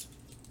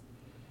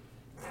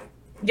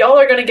 y'all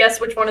are gonna guess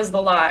which one is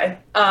the lie.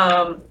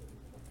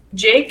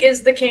 Jake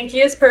is the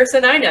kinkiest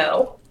person I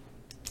know.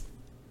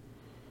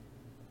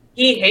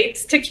 He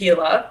hates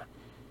tequila.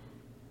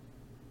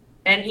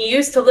 And he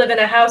used to live in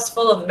a house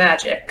full of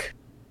magic.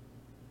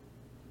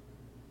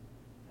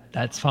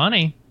 That's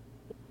funny.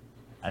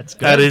 That's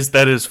good.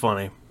 That is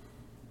funny.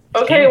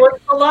 Okay, what's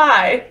the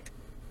lie?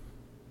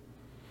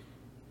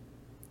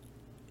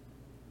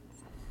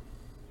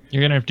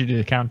 You're gonna have to do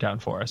the countdown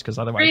for us, because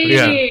otherwise, Three,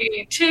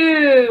 Yeah.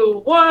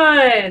 2,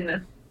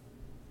 1.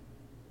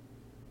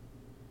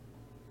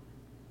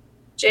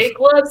 Jake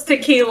loves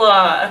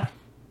tequila.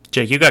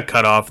 Jake, you got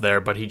cut off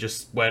there, but he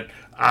just went,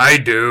 I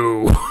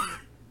do.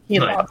 He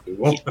Nice.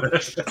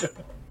 loves.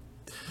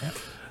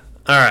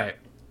 All right.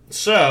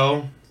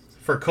 So,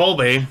 for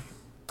Colby,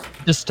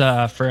 just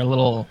for a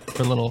little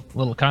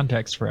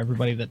context for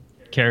everybody that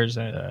cares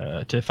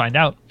to find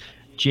out,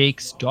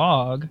 Jake's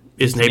dog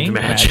is named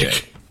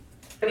Magic.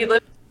 He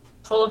lives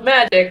full of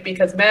magic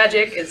because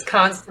magic is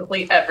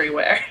constantly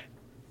everywhere.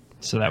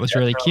 So that was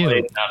really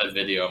Definitely cute. Not a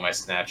video of my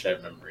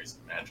Snapchat memories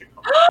of magic.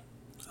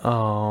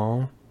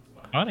 Oh.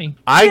 Funny.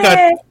 I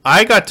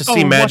got to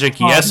see Oh, Magic what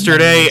fun.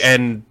 yesterday,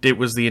 and it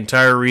was the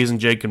entire reason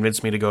Jake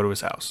convinced me to go to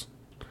his house.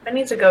 I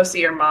need to go see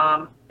your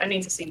mom. I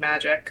need to see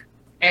magic.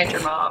 And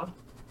your mom.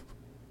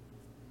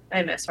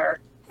 I miss her.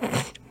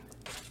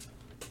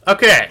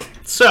 Okay,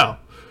 so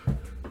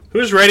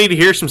who's ready to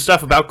hear some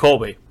stuff about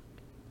Colby?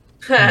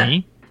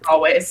 Me?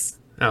 Always.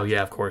 Oh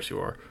yeah, of course you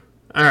are.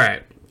 All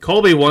right,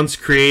 Colby once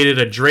created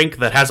a drink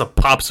that has a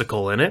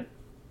popsicle in it.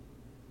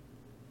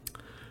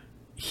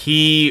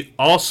 He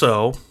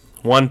also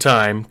one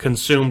time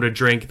consumed a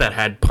drink that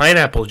had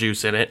pineapple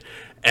juice in it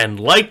and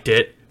liked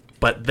it,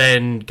 but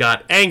then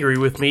got angry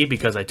with me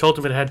because I told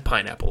him it had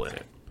pineapple in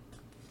it.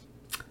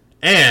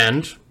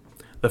 And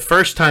the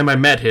first time I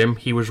met him,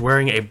 he was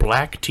wearing a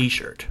black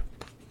t-shirt.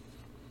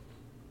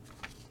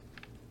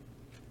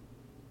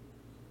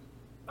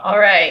 All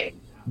right.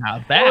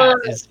 Now that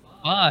is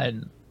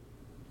fun.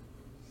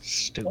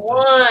 Stupid.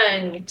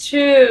 1,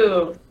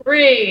 2,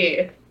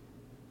 3.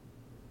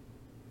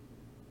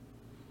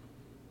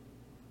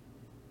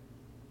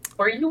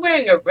 Were you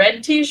wearing a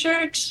red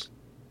t-shirt?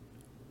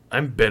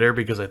 I'm bitter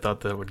because I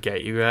thought that would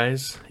get you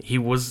guys. He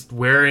was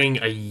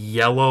wearing a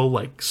yellow,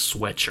 like,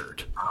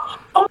 sweatshirt.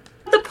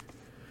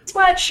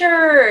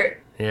 Sweatshirt.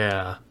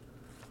 Yeah.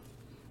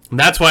 And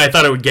that's why I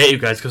thought it would get you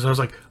guys, because I was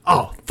like,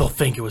 oh, they'll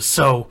think it was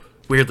so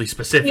weirdly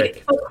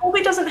specific. But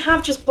Colby doesn't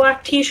have just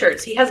black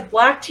t-shirts. He has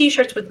black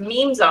t-shirts with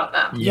memes on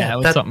them. Yeah,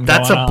 with something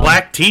that's going a on.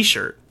 black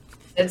t-shirt.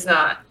 It's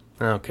not.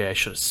 Okay, I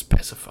should have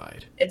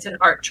specified. It's an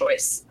art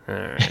choice. All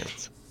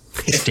right.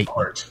 Statement.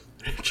 Art.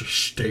 It's a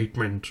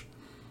statement.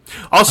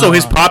 Also,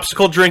 his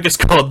popsicle drink is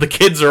called "The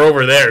Kids Are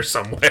Over There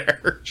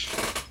Somewhere."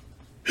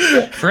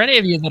 For any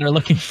of you that are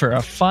looking for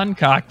a fun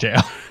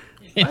cocktail,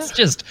 it's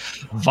just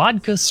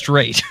vodka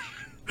straight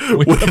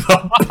With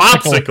a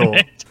popsicle.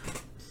 in it.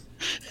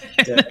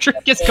 The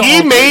drink is called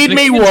He made The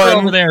me Kids Are one.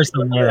 over there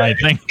somewhere, I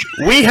think.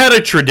 We had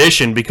a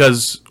tradition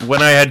because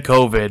when I had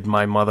COVID,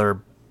 my mother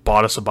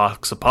bought us a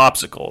box of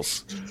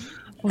popsicles.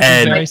 Which is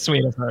And- very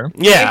sweet of her.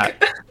 Yeah.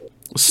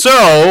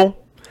 So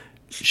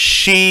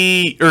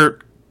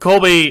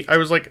Colby, I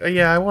was like,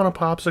 yeah, I want a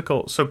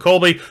popsicle. So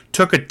Colby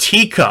took a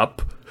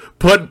teacup,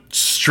 put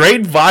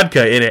straight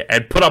vodka in it,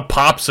 and put a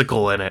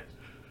popsicle in it.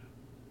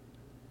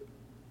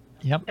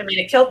 Yep, I mean,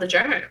 it killed the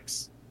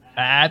germs.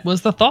 that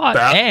was the thought,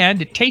 That-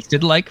 and it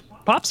tasted like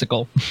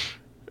popsicle.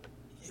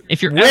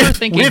 If you're ever With-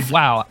 thinking, with-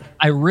 wow,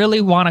 I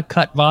really want to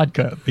cut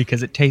vodka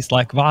because it tastes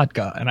like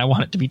vodka and I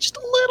want it to be just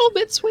a little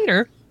bit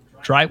sweeter,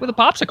 try it with a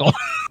popsicle.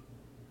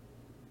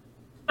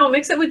 No,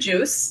 mix it with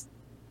juice.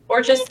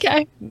 Or just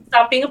Okay.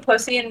 stop being a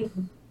pussy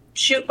and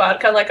shoot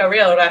vodka like a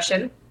real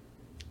Russian.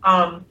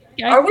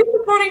 Okay. Are we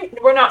supporting?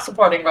 We're not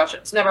supporting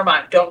Russians. Never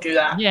mind. Don't do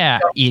that. Yeah,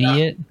 Don't do that.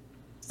 idiot.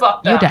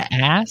 Fuck You had that. to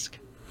ask?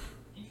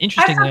 I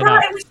Interestingly forgot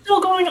enough. it was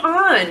still going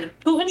on.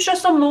 Putin's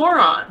just a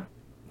moron.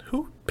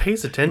 Who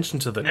pays attention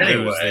to the news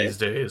Anyway. these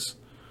days?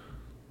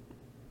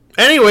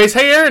 Anyways,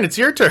 hey Aaron, it's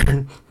your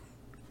turn.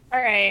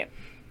 All right.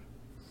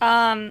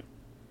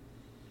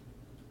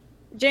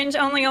 Ginge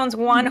only owns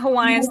one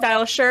Hawaiian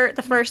style shirt.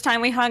 The first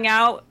time we hung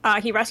out,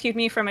 he rescued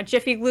me from a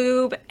Jiffy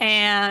Lube,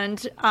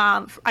 and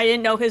I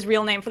didn't know his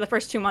real name for the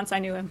first 2 months I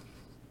knew him.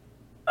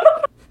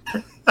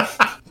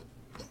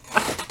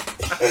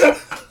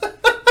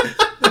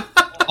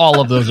 All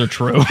of those are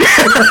true.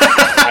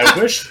 I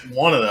wish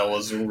one of them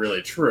was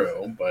really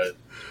true, but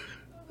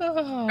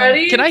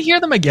Ready? Can I hear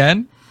them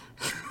again?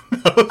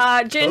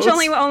 Ginge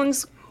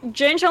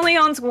only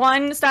owns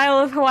one style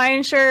of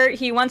Hawaiian shirt.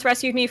 He once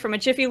rescued me from a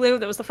Jiffy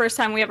Lube. That was the first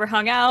time we ever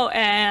hung out,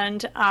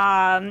 and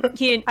I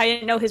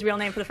didn't know his real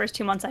name for the first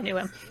 2 months I knew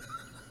him.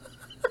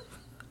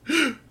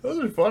 Those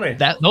are funny.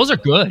 Those are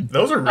good.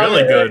 Those are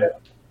really good.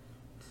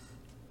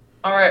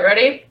 All right,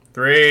 ready?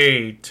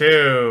 3,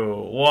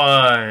 2,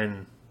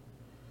 1.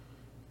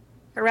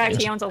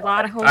 Correct. He owns a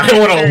lot of Hawaiian I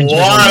want a shirts.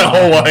 lot of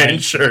Hawaiian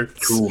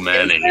shirts. too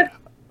many.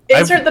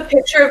 Insert the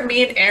picture of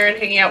me and Aaron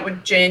hanging out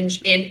with Ginge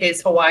in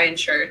his Hawaiian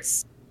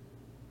shirts.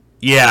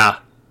 Yeah.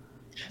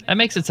 That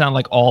makes it sound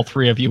like all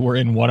three of you were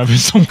in one of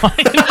his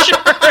Hawaiian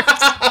shirts.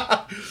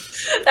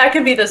 That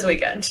could be this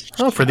weekend.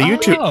 Oh, for the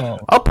YouTube. Oh.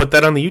 I'll put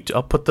that on the YouTube.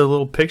 I'll put the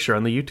little picture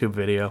on the YouTube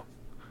video.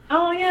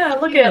 Oh yeah,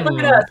 look at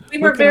us. We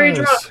were Look at very us.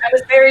 drunk. I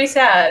was very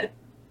sad.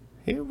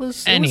 It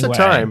was Anyway. a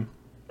time.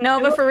 No,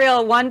 but for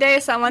real, one day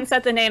someone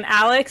said the name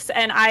Alex,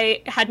 and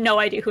I had no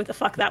idea who the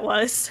fuck that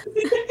was.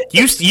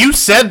 You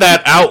said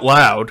that out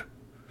loud.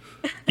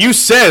 You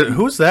said,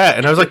 "Who's that?"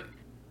 And I was like,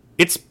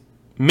 "It's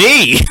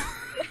me."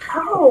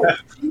 Oh,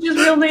 Ginge's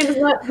real name is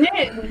not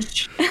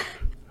Ginge.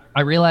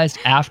 I realized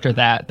after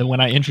that when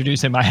I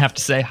introduce him, I have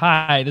to say,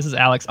 "Hi, this is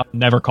Alex." I'll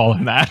never call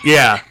him that.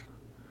 Yeah,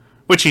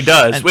 which he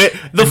does. And- Wait,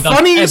 the And thus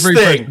funniest every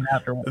thing. person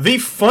afterwards. The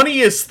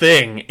funniest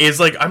thing is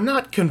like I'm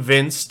not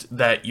convinced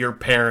that your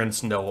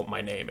parents know what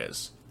my name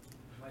is.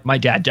 My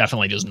dad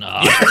definitely does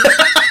not.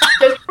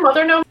 Does your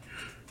mother know?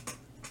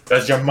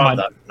 Does your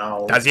mother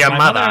know? Does your My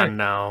mother mother-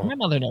 know? My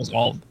mother knows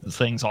all the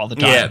things all the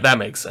time. Yeah, that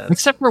makes sense.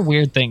 Except for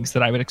weird things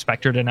that I would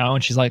expect her to know,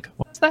 and she's like,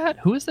 "What's that?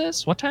 Who is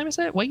this? What time is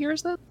it? What year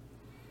is that?"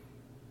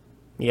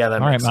 Yeah,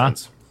 that All makes right, Ma.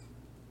 sense.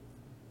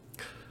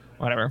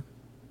 Whatever.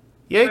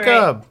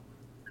 Jacob,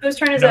 Whose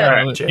turn is No, it?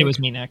 Alright, it was, Jake. it was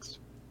me next.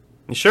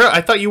 you sure?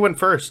 I thought you went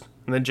first,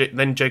 and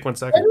then Jake went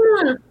second.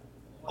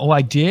 Oh,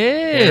 I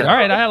did. Yeah. All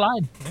right, I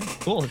lied. Yeah,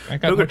 cool. I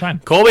got Who more could- time.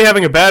 Colby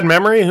having a bad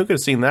memory? Who could have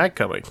seen that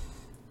coming?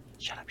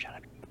 Shut up! Shut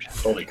up! Shut up!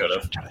 Totally could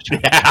have. Shut up!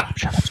 Shut Yeah. up!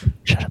 Shut up!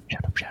 Shut up!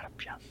 Shut up! Shut up!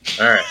 Shut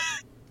up! All right.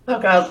 Oh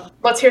god,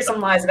 let's hear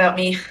some lies about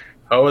me.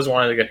 Ho has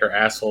wanted to get her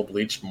asshole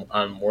bleached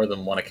on more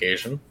than one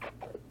occasion.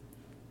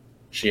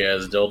 She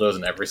has dildos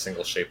in every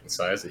single shape and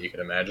size that you can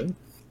imagine.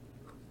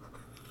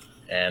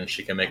 And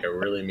she can make a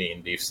really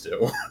mean beef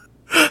stew.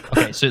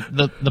 Okay, so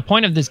the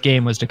point of this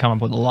game was to come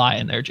up with a lie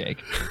in there,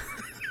 Jake.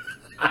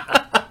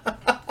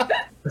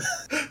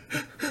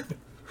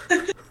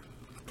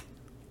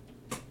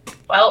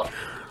 Well,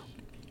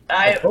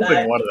 I'm hoping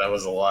I one of that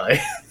was a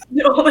lie.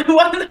 the only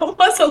one that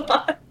was a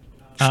lie.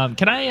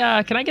 Can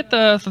I get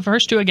the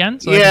first two again?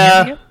 So I can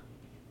Yeah. hear you?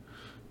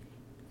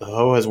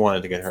 Ho has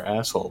wanted to get her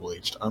asshole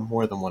bleached on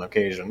more than one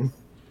occasion.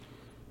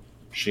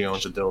 She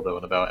owns a dildo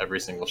in about every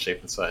single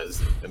shape and size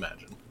that you can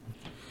imagine.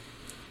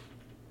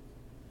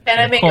 And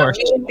I Of make course.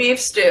 a mean beef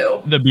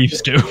stew. The beef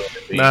stew.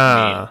 The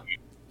Nah.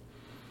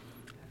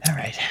 All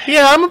right.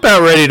 Yeah, I'm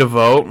about ready to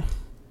vote.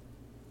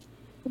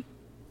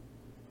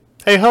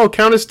 Hey, Ho,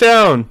 count us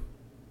down.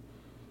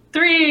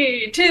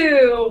 3,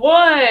 2,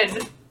 1.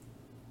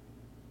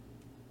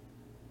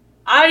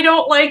 I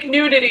don't like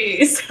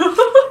nudities.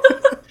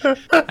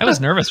 I was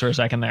nervous for a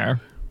second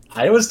there.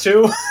 I was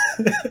too.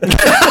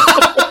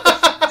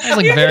 I was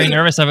like very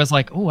nervous. I was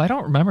like, oh, I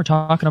don't remember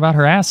talking about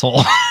her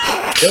asshole.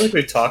 I feel like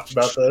we talked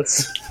about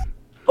this.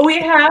 We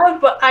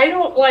have, but I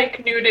don't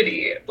like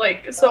nudity.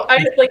 Like, so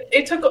I like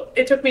it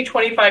took me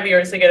 25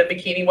 years to get a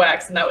bikini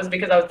wax, and that was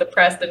because I was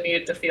depressed and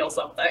needed to feel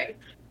something.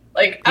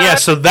 Like, Yeah,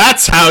 so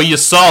that's how you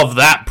solve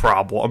that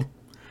problem.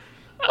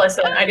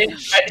 listen, I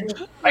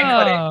couldn't.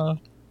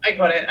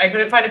 I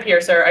couldn't find a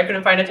piercer. I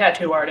couldn't find a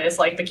tattoo artist.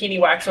 Like, bikini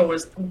waxer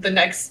was the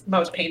next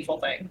most painful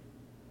thing.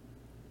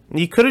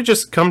 You could have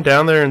just come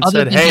down there and Other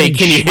said, than hey, getting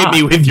can you hit shot.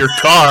 me with your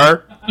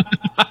car?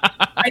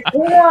 I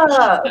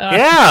coulda.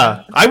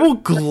 Yeah, I will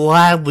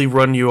gladly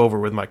run you over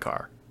with my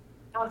car.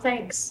 Oh,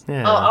 thanks.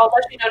 Yeah. I'll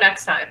let you know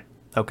next time.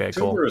 Okay,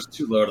 cool. Subaru was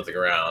too low to the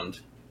ground.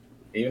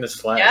 Even as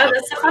flat. Yeah, as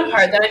that's the fun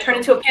part. Then I turn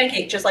into a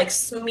pancake, just like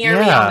smear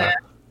me Yeah. on it.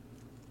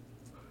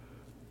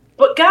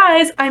 But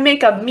guys, I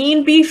make a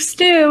mean beef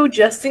stew,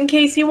 just in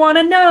case you want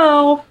to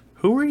know.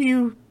 Who are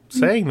you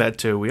saying that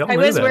to? We all I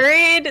knew was that.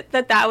 worried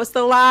that was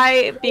the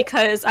lie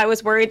because I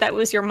was worried that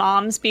was your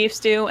mom's beef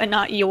stew and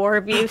not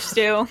your beef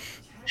stew.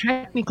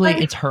 Technically,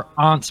 it's her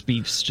aunt's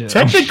beef stew.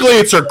 Technically,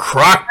 it's her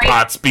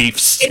crockpot's beef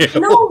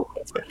stew.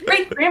 It's my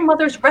great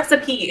grandmother's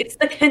recipe. It's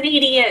the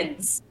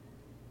Canadians.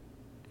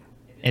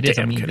 It is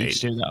a Damn mean Canadian. beef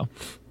stew, though.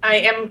 I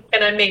am,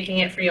 and I'm making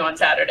it for you on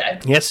Saturday.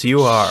 Yes,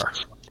 you are.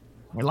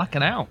 We're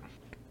lucking out.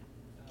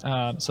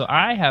 So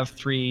I have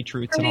 3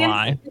 truths and a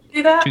lie. Did you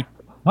do that? Two-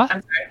 What?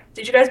 I'm sorry.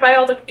 Did you guys buy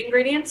all the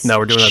ingredients? No,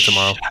 we're doing that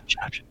tomorrow.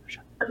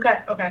 Shut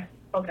up. Okay.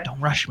 Don't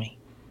rush me.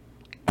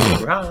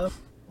 Rob.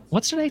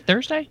 What's today?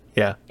 Thursday?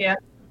 Yeah.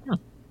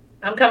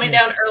 I'm coming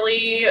down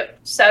early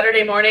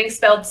Saturday morning,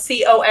 spelled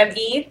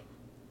COME.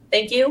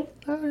 Thank you.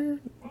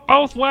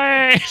 Both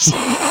ways.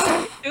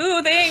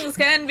 Two things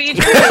can be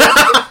true.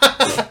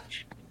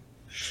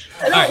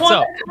 I don't Alright,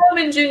 want to come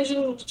in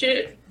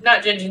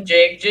not Ginge and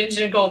Jake,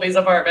 Ginge and Colby's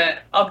apartment.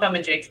 I'll come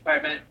in Jake's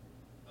apartment.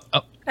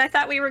 I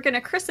thought we were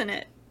gonna christen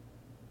it.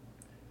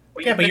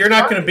 Yeah, but you're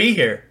not going to be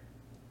here.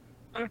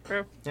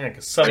 Okay. Yeah,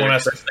 because someone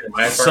has to stay in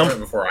my apartment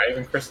before I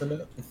even christened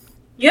it.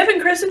 You haven't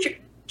christened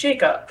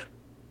Jacob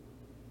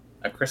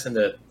I christened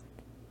it.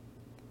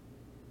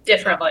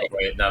 differently.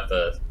 Wait, not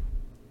the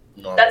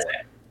normal. That's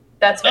fair.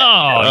 That's fair.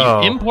 Oh,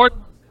 Oh. you import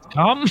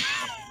come?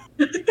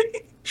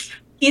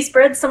 He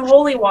spread some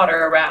holy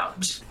water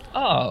around.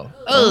 Oh.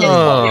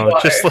 Oh,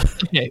 just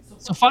like, Okay,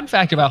 so fun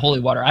fact about holy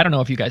water. I don't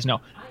know if you guys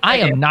know. I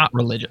am not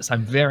religious.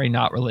 I'm very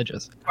not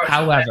religious. course not.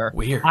 However,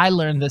 Weird. I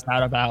learned this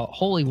out about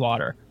holy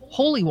water.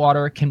 Holy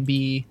water can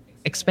be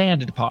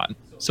expanded upon.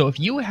 So if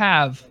you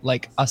have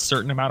like a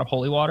certain amount of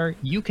holy water,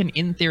 you can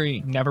in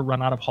theory never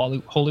run out of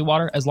holy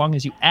water as long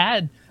as you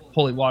add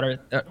holy water,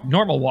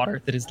 normal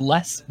water that is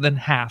less than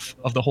half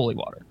of the holy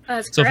water.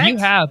 That's So correct. if you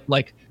have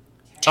like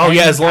oh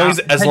yeah, as long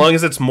 10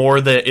 as it's more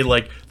than it,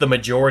 like the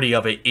majority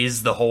of it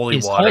is the holy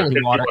is water.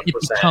 holy water, it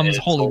 51% becomes is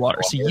holy holy water.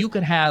 So water. you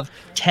could have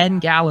 10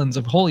 gallons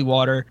of holy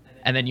water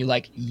and then you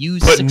like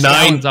use Put 6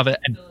 9 gallons of it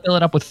and fill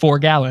it up with 4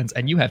 gallons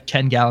and you have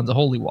 10 gallons of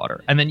holy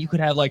water. And then you could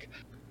have like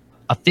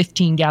a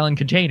 15-gallon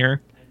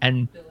container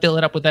and fill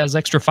it up with those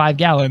extra 5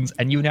 gallons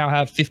and you now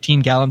have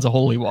 15 gallons of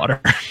holy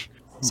water.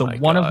 So My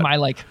one of God. my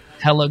like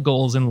hella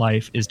goals in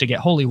life is to get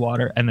holy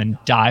water and then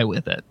die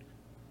with it.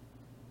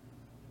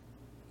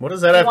 What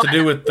does that have to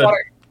do with the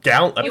Water.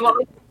 gallon? You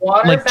want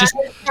water Like, back just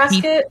in the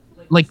casket?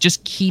 Like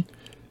just keep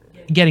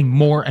getting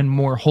more and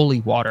more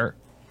holy water,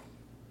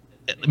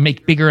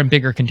 make bigger and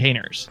bigger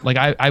containers. Like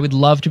I would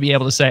love to be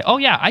able to say, oh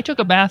yeah, I took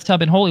a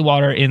bathtub in holy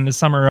water in the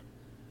summer of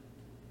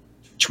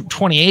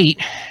 28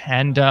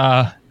 and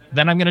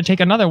then I'm going to take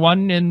another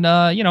one in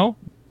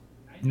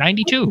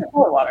 92.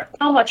 Holy water.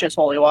 How much is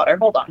holy water?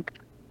 Hold on.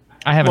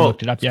 I haven't Well,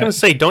 looked it I up was yet. gonna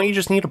say, don't you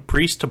just need a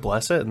priest to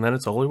bless it and then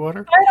it's holy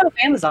water? I have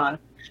Amazon.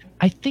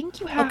 I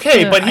think you have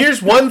Okay, to- but I here's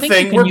don't one think you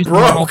thing, can we're use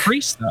normal broke.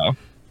 Priest, though.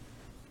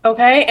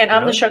 Okay, and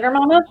I'm the Really? sugar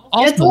mama.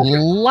 It's Also,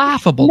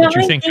 laughable that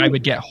you think 19 I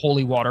would get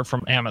holy water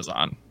from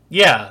Amazon.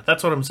 Yeah,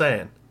 that's what I'm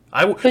saying.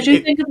 Could you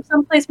think of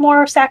someplace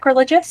more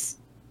sacrilegious?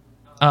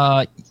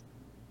 Uh,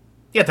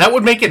 Yeah, that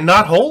would make it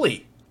not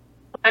holy.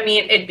 I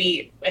mean, it'd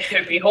be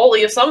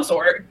holy of some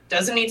sort.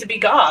 Doesn't need to be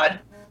God.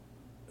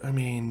 I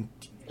mean,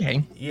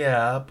 okay.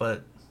 yeah,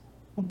 but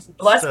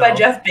Blessed by still.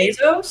 Jeff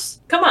Bezos?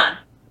 Come on.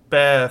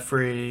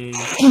 Beffrey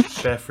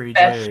Beffrey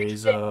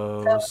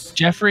Bezos.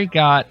 Jeffrey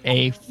got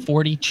a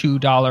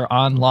 $42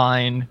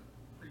 online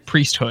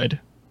priesthood,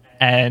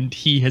 and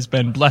he has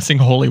been blessing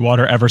holy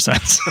water ever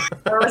since.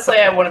 Honestly,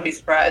 I wouldn't be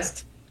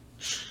surprised.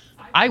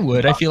 I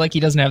would. I feel like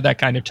he doesn't have that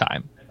kind of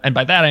time. And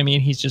by that, I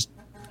mean he's just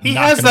He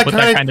not has gonna that put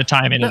kind that of- kind of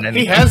time in No, it he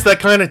anymore. has that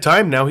kind of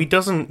time now. He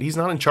doesn't. He's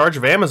not in charge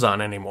of Amazon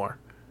anymore.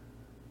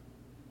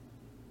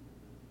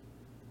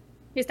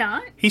 He's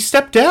not. He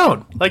stepped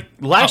down like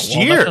last Oh,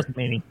 well, year. That doesn't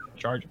mean he's in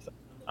charge of them.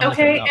 I'm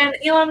looking Okay, it up. and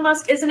Elon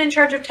Musk isn't in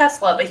charge of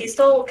Tesla, but he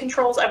still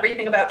controls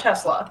everything about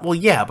Tesla. Well,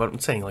 yeah, but I'm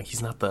saying like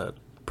he's not the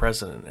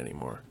president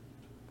anymore.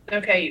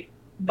 Okay,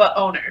 but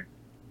owner.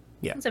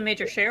 He's a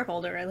major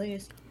shareholder, at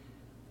least.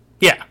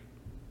 Yeah,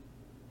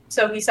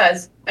 So he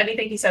says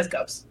anything he says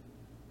goes.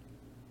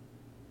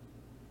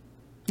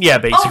 yeah,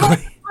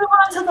 basically.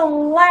 on to the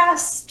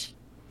last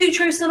Two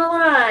Truths and a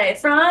Lie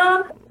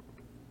from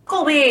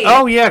Colby.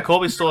 Oh yeah,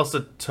 Colby still has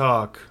to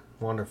talk.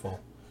 Wonderful.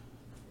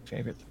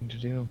 Favorite thing to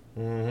do.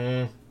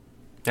 Mm-hmm.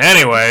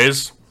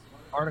 Anyways,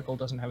 Article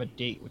doesn't have a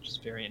date, which is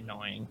very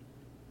annoying.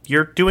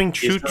 you're doing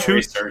He's true doing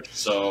research,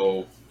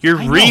 so You're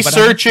I know, but I'm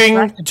researching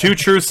distracted by Two the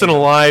Truths and a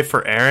Lie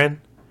for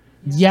Aaron.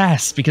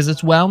 Yes, because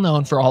it's well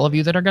known for all of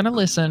you that are going to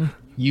listen.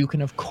 You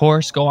can, of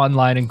course, go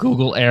online and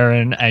Google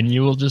Erin, and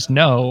you will just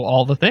know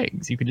all the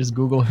things. You can just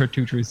Google her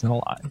Two Truths and a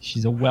Lie.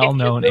 She's a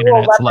well-known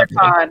internet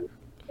celebrity.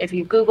 If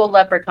you Google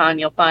leprechaun,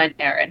 you'll find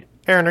Aaron.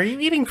 Aaron, are you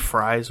eating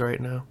fries right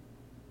now?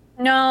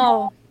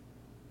 No.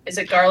 Is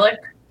it garlic?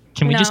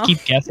 Can we just No.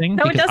 keep guessing?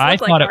 No, it Because does I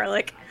look like thought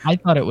garlic. I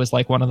thought it was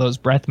like one of those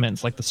breath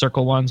mints, like the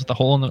circle ones with the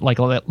hole in the, like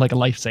a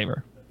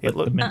lifesaver. It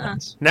look, The mint Uh-uh.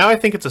 ones. now I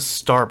think it's a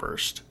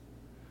Starburst.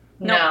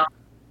 No.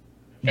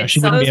 No, It's she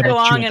wouldn't Those be able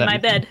to chew belong with in my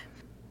anything. bed.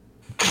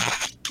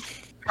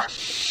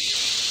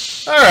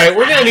 All right,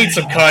 we're gonna need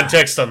some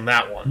context on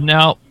that one.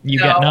 No, you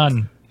No. get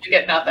none. You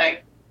get nothing.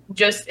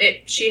 Just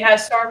it. She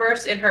has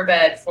Starburst in her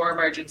bed for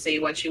emergency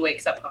when she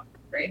wakes up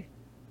hungry.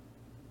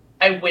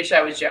 I wish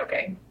I was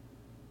joking.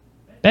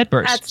 Bed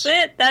bursts. That's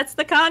it. That's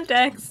the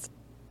context.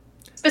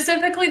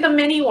 Specifically, the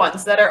mini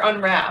ones that are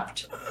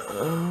unwrapped.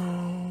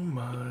 Oh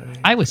my!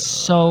 I was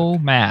so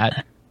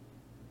mad.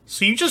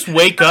 So you just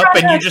wake up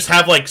and you just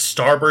have like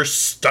Starburst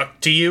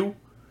stuck to you?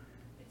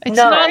 It's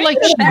No, not like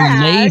it's she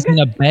bad. lays in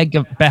a bag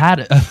of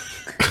bad.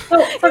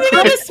 So for I'm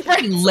gonna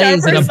spread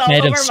lays in a Starburst all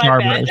bed of over my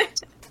bed.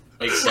 Starburst.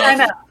 makes I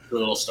know. a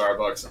little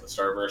Starbucks and the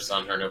Starburst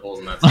on her nipples,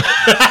 and that's it.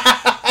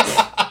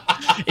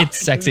 It's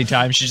sexy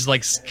time. She just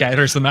like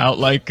scatters them out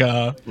like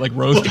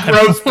rose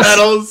petals. Rose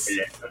petals.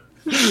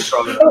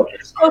 So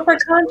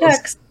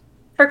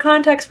for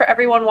context for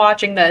everyone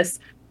watching this,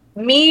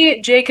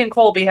 me, Jake, and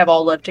Colby have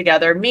all lived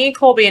together. Me,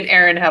 Colby, and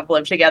Aaron have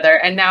lived together,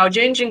 and now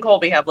Ginge and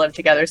Colby have lived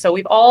together. So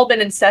we've all been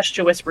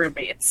incestuous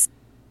roommates.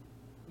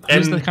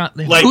 Who's And, the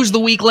like- who's the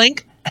weak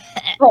link?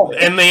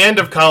 In the end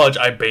of college,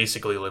 I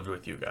basically lived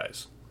with you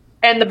guys.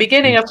 And the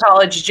beginning of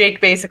college, Jake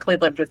basically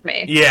lived with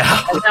me.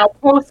 Yeah. And now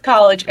post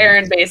college,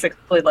 Aaron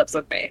basically lives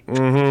with me.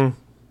 Mm-hmm.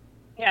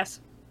 Yes.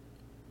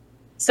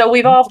 So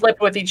we've all lived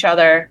with each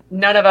other.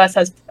 None of us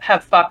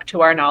have fucked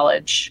to our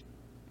knowledge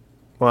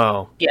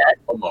Wow. yet.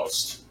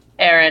 Almost.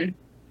 Aaron.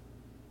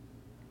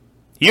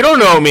 You don't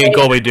know what me and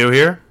Colby do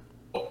here.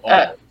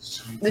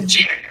 Almost.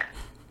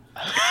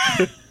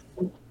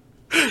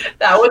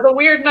 That was a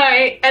weird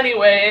night.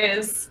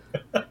 Anyways.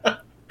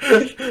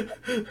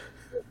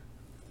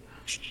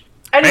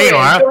 Hey, you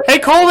are. Hey,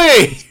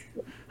 Colby!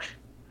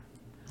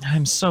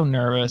 I'm so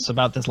nervous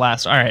about this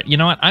last. All right, you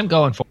know what? I'm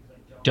going for.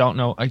 Don't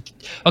know.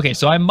 Okay,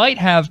 so I might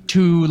have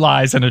two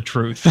lies and a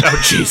truth.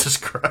 Oh, Jesus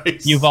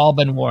Christ. You've all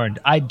been warned.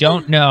 I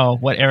don't know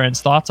what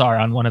Erin's thoughts are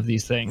on one of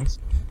these things.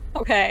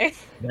 Okay.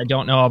 I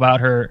don't know about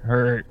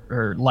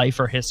her life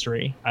or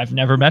history. I've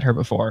never met her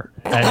before,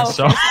 and Oh.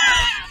 so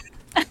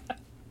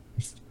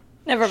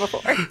Never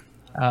before.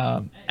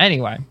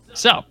 anyway,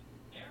 so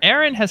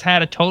Erin has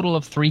had a total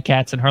of 3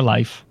 cats in her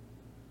life.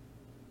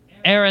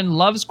 Erin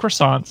loves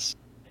croissants,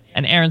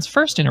 and Erin's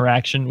first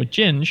interaction with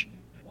Ginge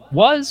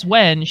was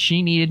when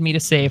she needed me to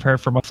save her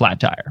from a flat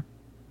tire.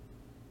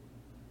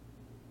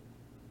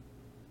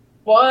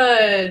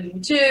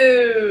 1,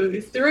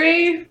 2,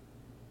 3.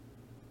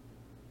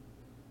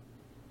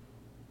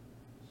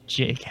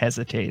 Jake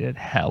hesitated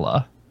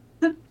hella.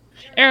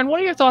 Erin,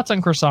 what are your thoughts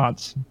on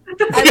croissants?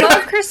 I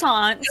love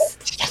croissants.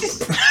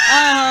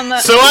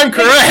 So I'm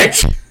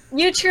correct.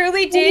 You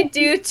truly did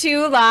do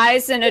 2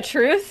 lies and a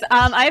truth.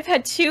 I've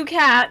had 2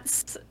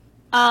 cats,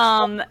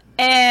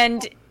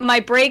 and my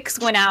brakes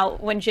went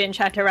out when Ginge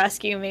had to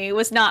rescue me. It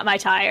was not my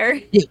tire.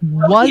 It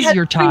was had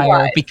your 3 tire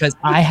lives. because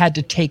I had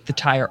to take the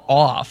tire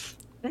off.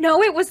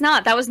 No, it was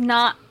not. That was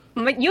not.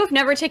 You have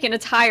never taken a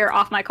tire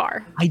off my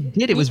car. I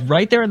did. It was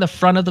right there in the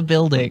front of the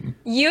building.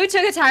 You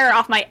took a tire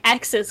off my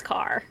ex's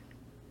car.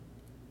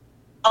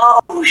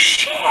 Oh,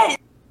 shit.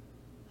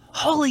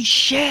 Holy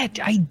shit,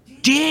 I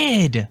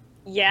did.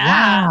 Yeah.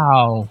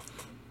 Wow.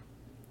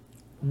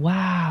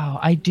 Wow,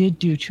 I did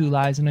do 2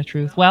 lies and a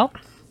truth. Well,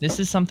 this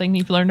is something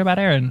you've learned about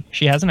Erin.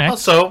 She has an ex,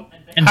 Also,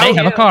 and they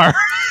have a car.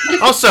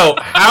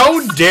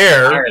 how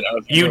dare Alright, I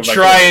was you gonna go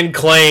try back and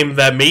claim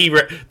that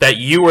that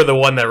you were the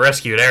one that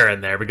rescued Aaron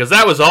there, because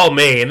that was all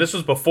me, and this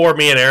was before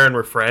me and Aaron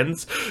were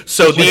friends.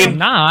 So But the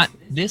not.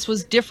 This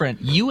was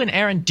different. You and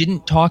Erin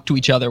didn't talk to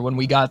each other when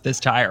we got this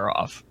tire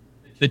off.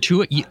 The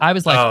two, I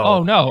was like, Oh.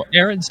 oh no,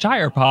 Erin's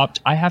tire popped.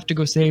 I have to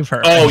go save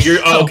her. oh, you're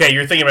So- okay.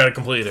 You're thinking about a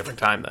completely different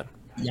time then.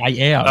 I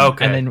am.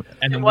 Okay. And then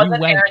It we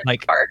wasn't went Aaron's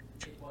like part.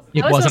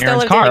 it That was wasn't when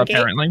Erin's still car lived in the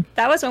gate. apparently.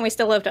 That was when we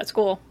still lived at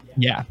school.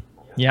 Yeah.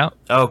 Yeah.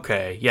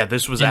 Okay, yeah,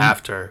 this was And-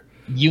 after.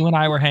 You and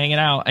I were hanging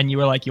out, and you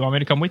were like, "You want me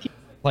to come with you?"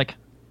 Like,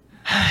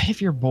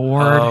 if you're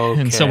bored,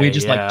 and so we Okay,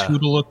 just yeah. like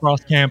tootle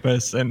across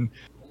campus and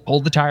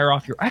pulled the tire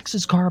off your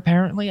ex's car.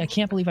 Apparently, I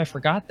can't believe I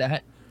forgot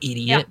that,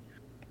 idiot.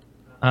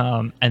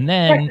 And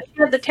then Right,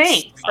 you had the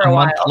tank for a a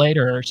while. month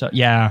later or so,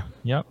 yeah,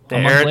 yep. a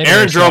month Aaron, later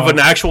Aaron or drove so- an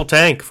actual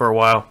tank for a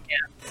while.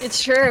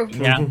 It's true.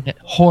 Yeah,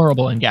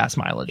 horrible in gas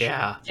mileage.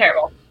 Yeah.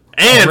 Terrible.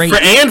 And Great.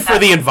 for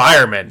the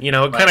environment, you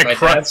know, it kind My of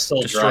dad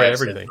still destroy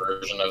drives everything. his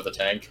version of the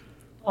tank.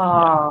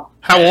 Oh.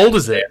 How old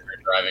is it?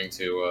 We're driving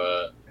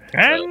to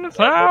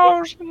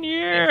 10,000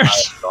 years.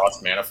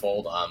 exhaust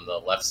manifold on the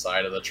left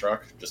side of the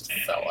truck just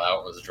fell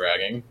out, was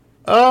dragging.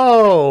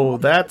 Oh,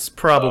 that's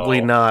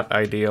probably Oh. not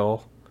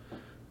ideal.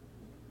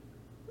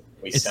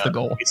 We It's the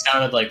goal. We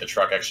sounded like the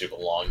truck actually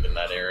belonged in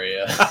that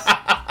area.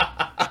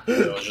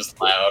 It was just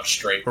loud,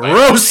 straight. pipe.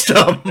 Roast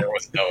 'em! There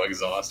was no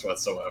exhaust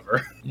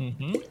whatsoever.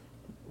 Mm-hmm.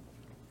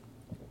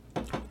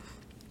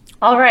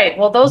 All right.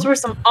 Well, those were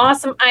some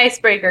awesome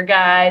icebreaker,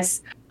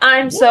 guys.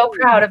 I'm so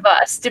proud of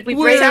us. Did we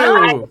break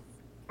out? Woo!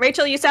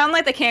 Rachel, you sound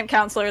like the camp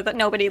counselor that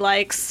nobody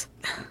likes.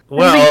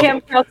 Well,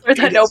 camp counselor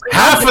that nobody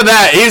half of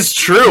that is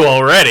true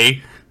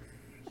already.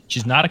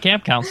 She's not a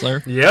camp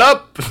counselor.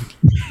 Yep.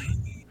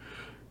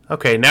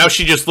 Okay, now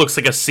she just looks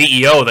like a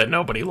CEO that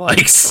nobody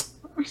likes.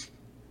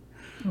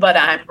 But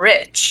I'm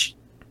rich.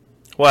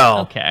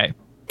 Well, Okay.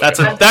 that's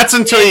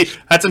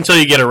until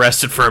you get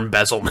arrested for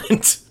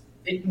embezzlement.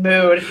 Big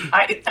mood.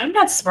 I'm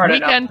not smart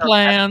Weekend enough.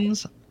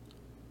 plans.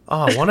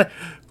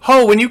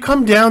 Oh, when you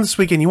come down this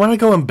weekend, you want to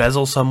go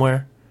embezzle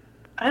somewhere?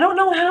 I don't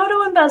know how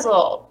to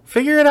embezzle.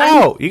 Figure it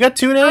out. You got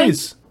 2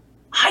 days.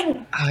 I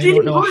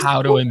don't know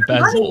how to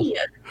embezzle.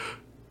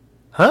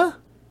 Huh?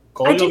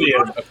 Colby I will didn't be a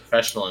know-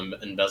 professional in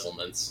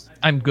embezzlements.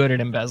 I'm good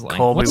at embezzling.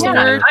 Colby What's the will-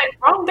 Yeah, word? I'm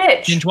wrong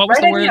bitch. Ginge, what was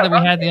Right the word idea, that we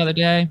wrong had the bitch. other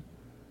day?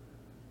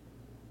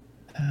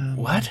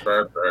 What?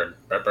 Bird. Bird.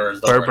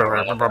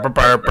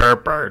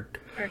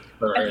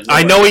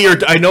 I know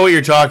what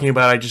you're talking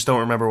about. I just don't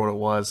remember what it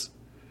was.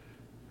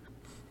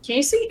 Can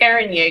you see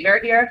Aaron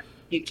Yeager here?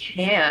 You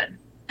can.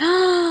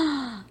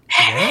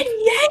 Aaron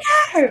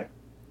Yeager!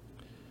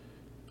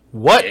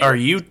 What are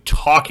you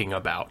talking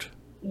about?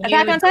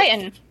 Attack on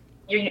Titan.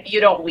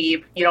 You don't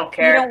weeb. You don't You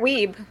care. don't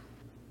weeb.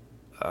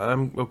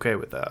 I'm okay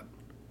with that.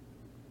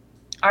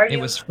 Are you?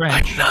 It was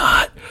French. I'm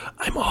not.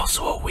 I'm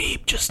also a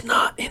weeb, just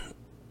not in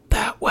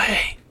that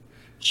way.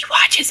 He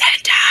watches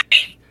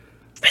hentai.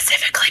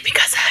 Specifically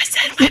because I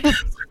said my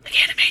boobs look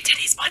like anime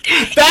titties one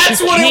day. That's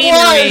what it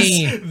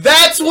Chicanery. was!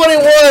 That's what it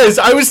was!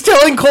 I was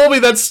telling Colby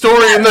that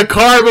story in the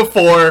car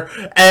before,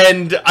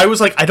 and I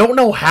was like, I don't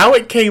know how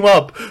it came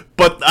up,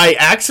 but I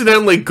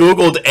accidentally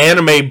Googled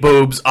anime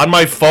boobs on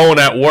my phone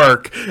at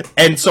work,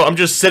 and so I'm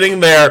just sitting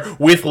there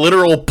with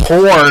literal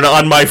porn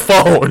on my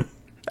phone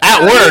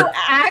at work.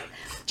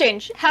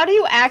 Ginge, how do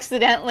you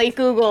accidentally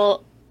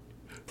Google?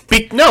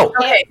 No.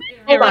 Okay,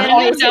 hold on. Aaron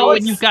Hold on. Yeager.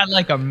 When you've got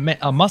like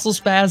a muscle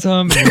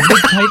spasm and you're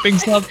typing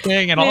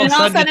something, and all of a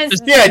sudden it's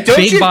just Yeah, don't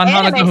big you- Von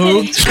Anime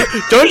Hanukkah titties.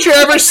 hoops. Don't you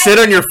ever sit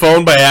on your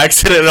phone by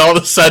accident and all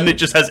of a sudden it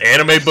just has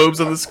anime boobs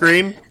on the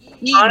screen?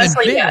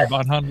 Honestly, Even yeah. bigger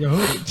Von Hanukkah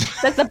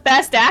hoops. That's the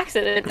best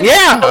accident.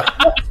 Yeah!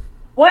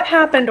 What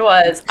happened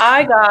was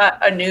I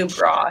got a new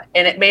bra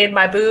and it made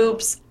my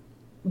boobs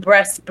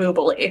breast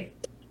boobily.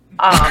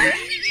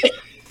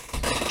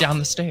 Down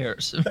the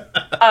stairs.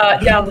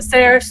 Down the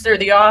stairs, through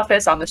the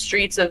office, on the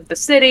streets of the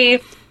city.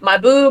 My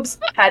boobs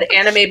had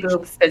anime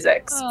boob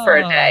physics for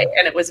a day,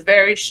 and it was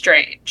very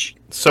strange.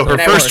 So her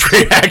And I first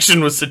worked.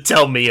 reaction was to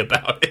tell me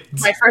about it.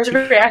 My first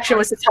reaction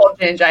was to tell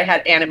Ginge I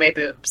had anime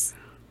boobs.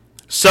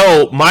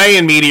 So my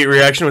immediate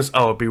reaction was,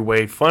 "Oh, it'd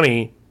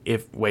be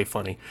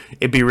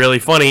It'd be really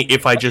funny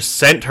if I just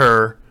sent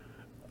her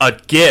a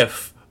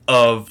GIF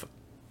of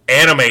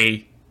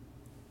anime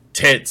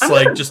tits,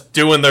 like just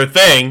doing their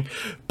thing."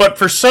 But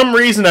for some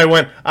reason, I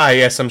went,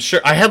 yes, I'm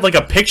sure. I had like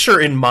a picture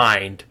in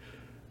mind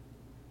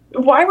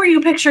Why were you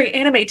picturing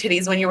anime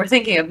titties when you were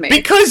thinking of me?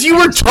 because you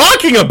were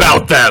talking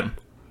about them.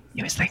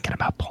 He was thinking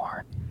about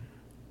porn.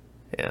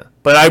 Yeah,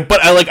 but I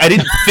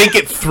didn't think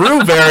it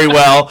through very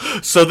well.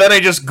 So then I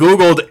just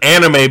Googled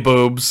anime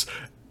boobs,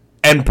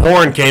 and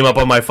porn came up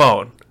on my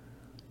phone.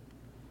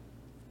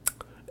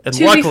 And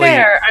To be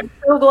fair, I'm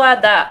so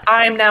glad that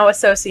I'm now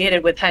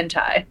associated with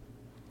hentai.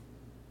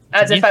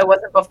 As if I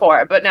wasn't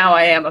before, but now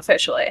I am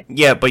officially.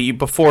 yeah, but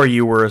before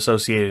you were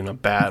associated in a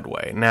bad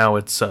way. Now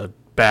it's a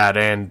bad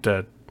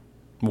and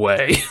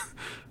way.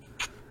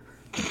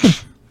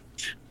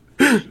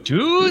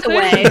 Two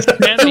way. things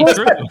can be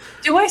true.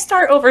 Do I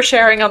start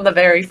oversharing on the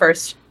very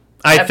first?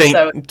 I think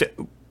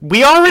Episode.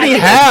 we already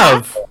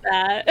have.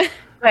 That.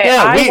 Wait,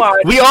 Yeah, I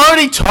watched. we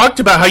already talked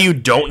about how you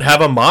don't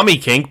have a mommy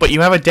kink, but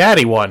you have a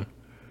daddy one.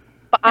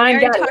 I I'm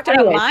already done. talked about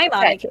Anyways, my okay.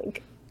 mommy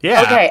kink.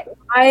 Yeah. Okay,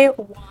 I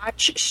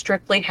watch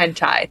strictly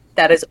hentai.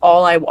 That is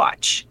all I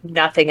watch.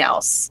 Nothing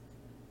else.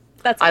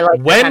 That's I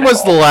like. When was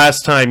the tentacles.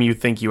 last time you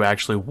think you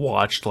actually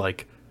watched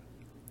like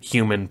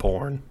human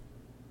porn?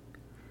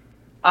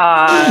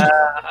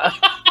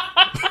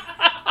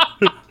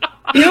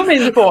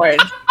 Human porn?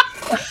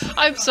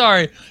 I'm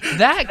sorry.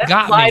 That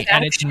got me, live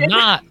and it's action.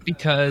 not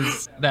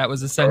because that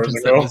was a sentence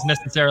that was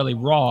necessarily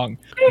wrong.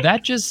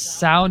 That just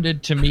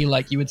sounded to me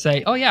like you would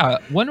say, "Oh yeah,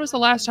 when was the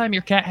last time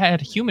your cat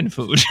had human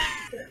food?"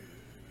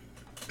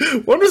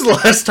 When was the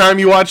last time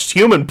you watched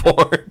human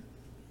porn?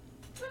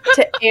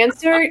 To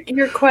answer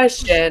your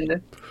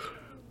question,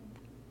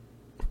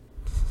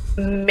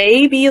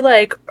 maybe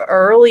like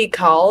early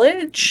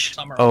college,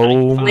 Summer Oh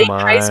late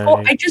my high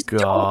school. I just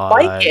don't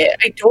like it.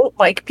 I don't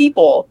like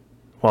people.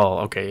 Well,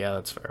 okay, yeah,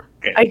 that's fair.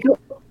 I don't,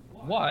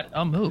 What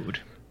a mood.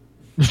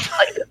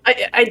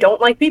 I don't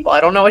like people.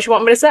 I don't know what you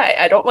want me to say.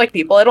 I don't like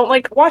people. I don't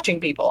like watching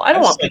people. I don't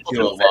I've want sent people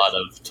you a to lot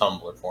of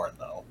Tumblr porn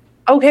though.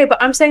 Okay, but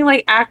I'm saying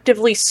like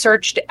actively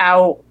searched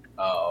out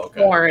Oh,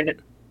 okay. porn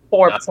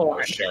for Not so porn.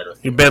 much shared with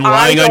You've you. been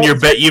lying I on your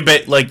don't-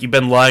 bed. You've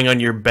been lying on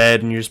your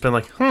bed, and you've just been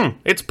like,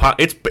 it's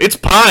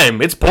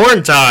time. It's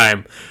porn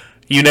time.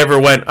 You never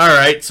went. All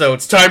right, so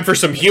it's time for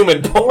some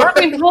human porn. Let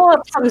me pull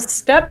up some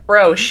step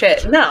bro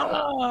shit.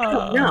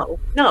 No,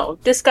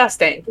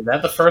 disgusting. Is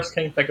that the first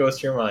kink that goes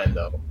to your mind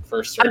though?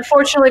 First search.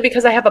 Unfortunately,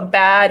 because I have a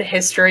bad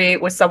history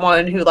with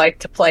someone who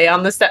liked to play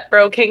on the step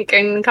bro kink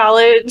in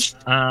college.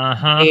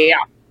 Uh-huh.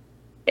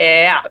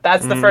 Yeah,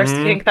 that's the first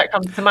Mhm. kink that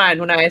comes to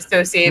mind when I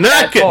associate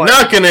Not that porn.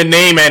 not gonna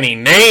name any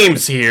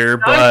names here,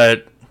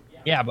 but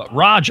Yeah, but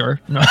Roger.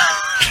 No.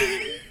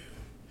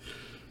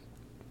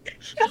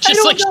 I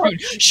Just don't like know.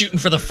 shooting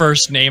for the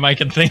first name I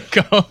can think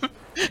of.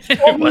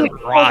 It was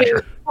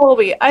Roger.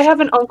 Colby, I have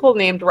an uncle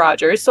named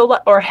Roger,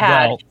 or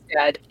had. Well- He's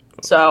dead.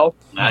 So,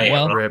 I am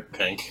Well- a Rip.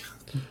 kink.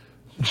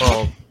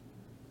 well,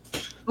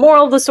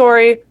 moral of the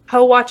story: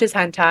 Ho watches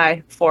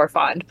hentai for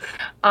fun.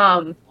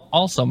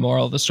 Also,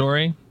 moral of the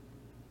story.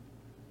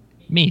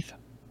 Meath.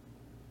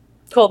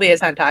 Colby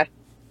is hentai.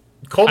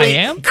 Colby, I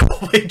am?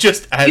 Colby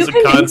just as You a can-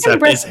 you can concept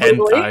breast is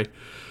legally. hentai.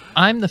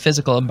 I'm the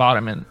physical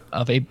embodiment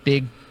of a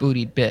big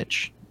bootied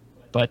bitch,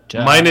 but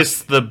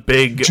Minus the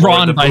big or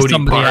drawn the by booty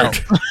somebody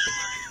part.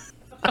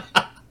 else.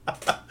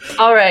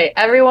 All right,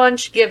 everyone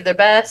should give their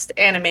best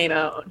anime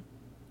moan.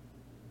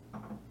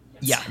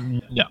 Yeah,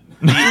 no.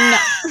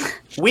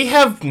 We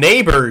have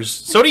neighbors.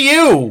 So do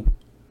you.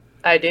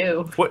 I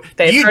do. What,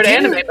 They've you heard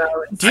didn't- anime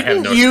moans. I have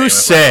Didn't no you shame in my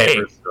say?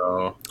 neighbors,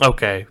 so-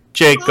 Okay,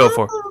 Jake, go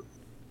for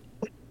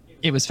it.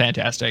 It was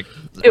fantastic.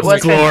 It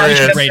was glorious.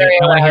 fantastic. Great. Very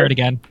I want to hear loud. it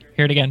again.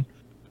 Hear it again.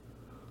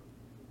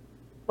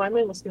 Why am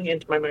I listening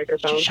into my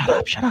microphone? Shut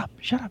up! Shut up!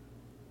 Shut up!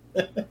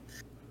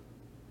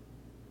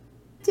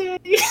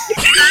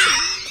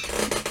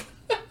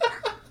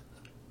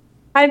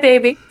 Hi,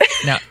 baby.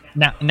 Now,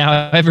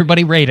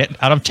 everybody rate it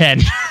out of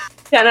 10.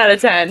 10 out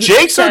of 10.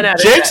 Jake's 10 out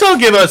of Jake's 10. will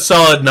give a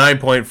solid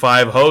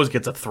 9.5. Hose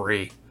gets a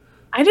 3.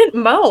 I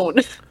didn't moan.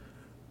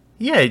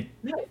 Yeah,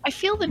 I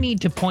feel the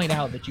need to point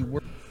out that you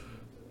were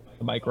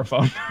the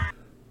microphone.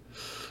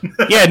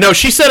 yeah. No,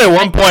 she said at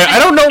one point, I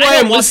don't know why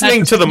I'm want listening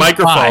that to the be high,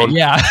 microphone.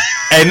 Yeah.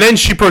 And then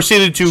she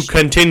proceeded to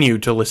continue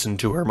to listen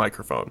to her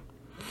microphone.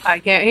 I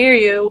can't hear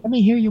you. Let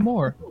me hear you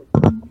more.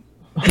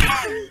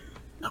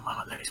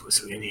 It's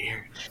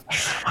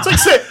like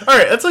saying, all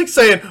right. That's like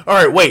saying, all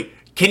right, wait.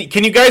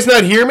 Can you guys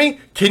not hear me?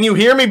 Can you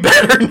hear me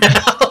better now?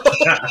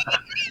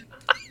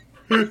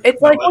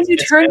 It's like when you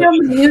turn down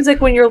the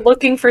music when you're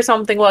looking for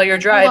something while you're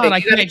driving. I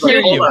You gotta can't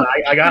hear turn- you. Hold on,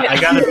 I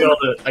gotta be able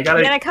to. I gotta.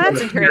 You gotta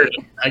concentrate.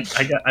 I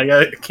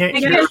can't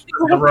You hear gotta-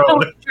 the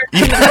road.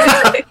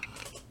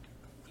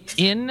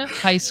 In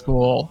high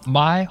school,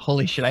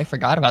 holy shit, I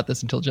forgot about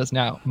this until just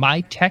now. My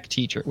tech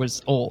teacher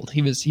was old.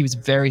 He was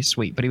very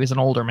sweet, but he was an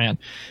older man.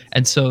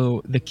 And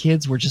so the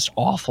kids were just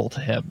awful to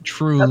him.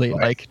 Truly,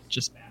 like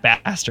just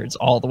bastards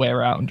all the way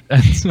around.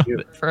 And so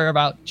for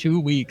about 2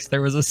 weeks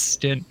there was a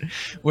stint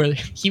where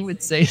he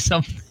would say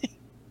something.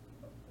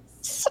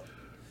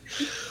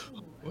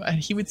 And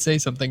he would say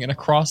something, and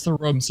across the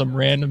room some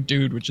random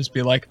dude would just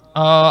be like,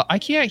 I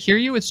can't hear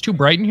you, it's too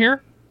bright in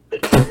here.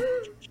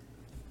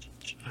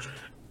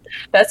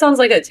 That sounds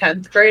like a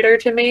 10th grader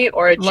to me,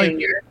 or a Like-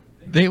 junior.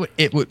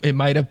 It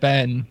might have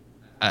been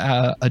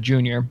a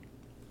junior.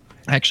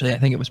 Actually, I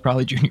think it was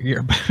probably junior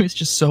year, but it was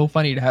just so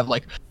funny to have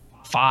like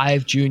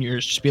 5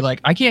 juniors just be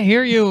like, I can't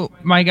hear you,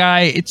 my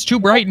guy, it's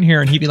too bright in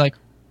here. And he'd be like,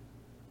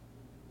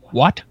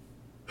 what?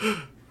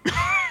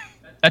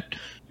 That,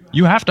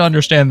 you have to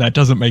understand that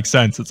doesn't make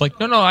sense. It's like,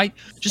 no, I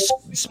just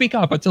speak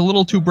up, it's a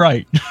little too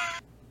bright.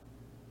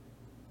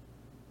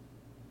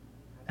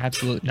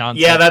 Absolute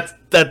nonsense. Yeah,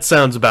 that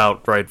sounds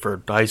about right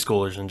for high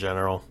schoolers in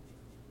general.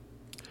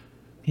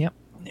 Yep.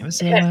 It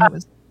was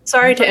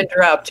Sorry to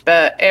interrupt,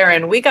 but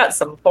Aaron, we got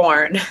some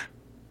porn.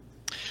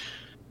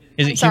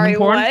 is it Sorry, human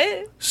porn?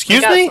 what? Excuse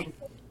We got me?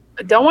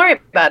 some- Don't worry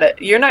about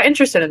it. You're not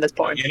interested in this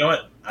porn. You know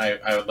what? I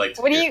would like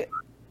to. What do hear- you?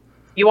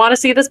 You want to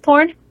see this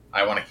porn?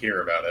 I want to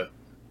hear about it.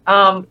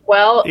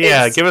 Well,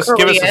 Yeah, it's give us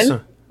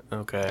Korean,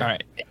 okay. All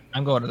right.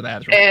 I'm going to the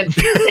bathroom. and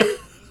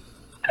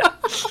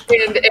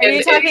Are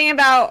you talking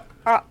about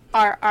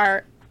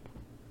our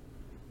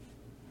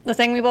the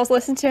thing we both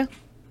listened to?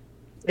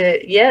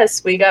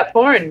 yes, we got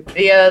porn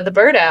via the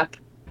Bird app.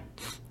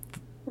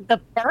 The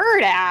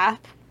Bird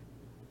app.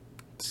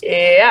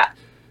 Yeah.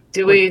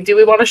 Do we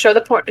want to show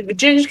the porn?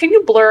 Ginge, can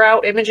you blur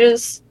out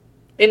images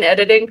in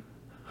editing?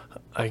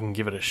 I can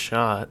give it a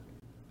shot.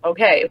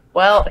 Okay.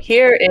 Well,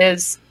 here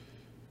is.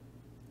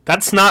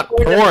 That's not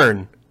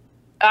porn.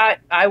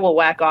 I will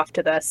whack off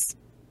to this.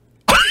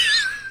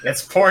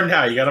 It's porn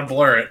now. You gotta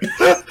blur it.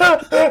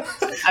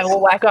 I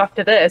will whack off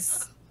to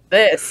this.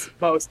 this,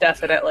 most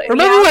definitely.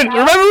 Remember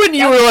when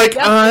you were like,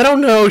 I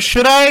don't know,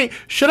 should I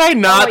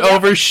not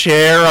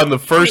overshare on the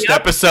first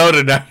episode,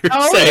 and now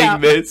you're saying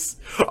this?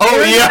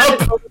 Oh,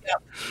 yep.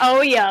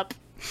 Oh, yep.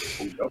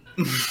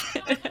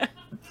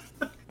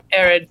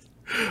 Aaron.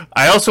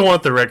 I also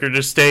want the record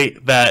to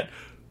state that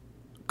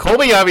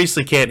Colby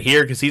obviously can't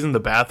hear because he's in the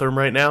bathroom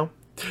right now,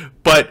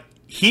 but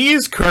he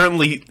is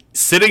currently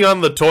sitting on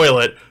the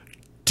toilet,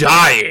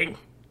 dying.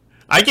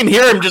 I can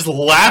hear him just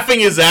laughing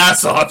his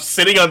ass off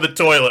sitting on the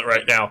toilet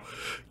right now.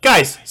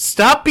 Guys,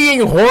 stop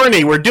being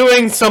horny. We're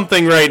doing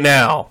something right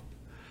now.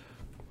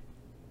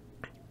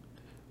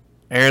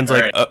 Aaron's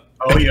like,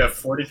 oh, you have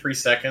 43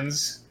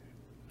 seconds.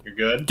 You're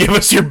good. Give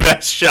us your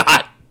best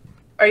shot.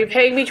 Are you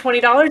paying me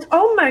 $20?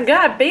 Oh my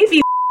god,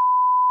 baby.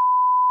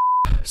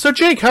 So,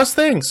 Jake, how's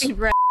things?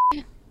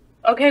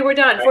 Okay, we're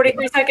done.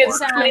 43 seconds,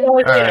 $20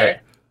 later. Right.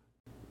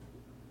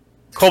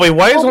 Colby,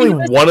 why is only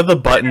one of the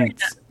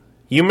buttons?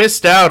 You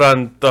missed out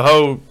on the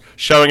hoe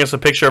showing us a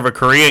picture of a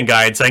Korean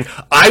guy and saying,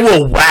 I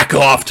will whack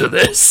off to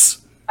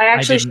this. I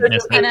actually didn't showed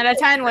miss you. 10 out of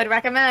 10 would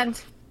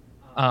recommend.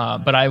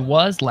 But I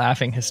was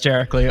laughing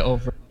hysterically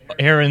over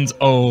Aaron's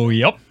 "oh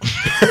yep"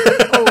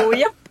 Oh,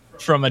 yep.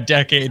 from a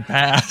decade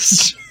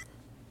past.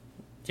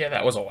 Yeah,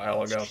 that was a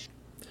while ago.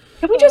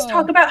 Can we just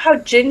talk about how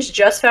Ginge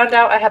just found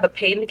out I have a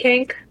pain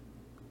kink?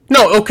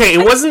 No, okay,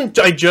 it wasn't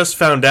I just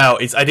found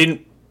out. It's I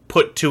didn't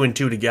put two and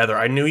two together.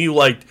 I knew you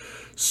liked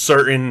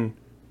certain,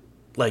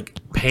 like,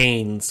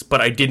 pains,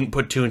 but I didn't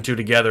put two and two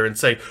together and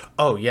say,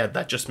 oh, yeah,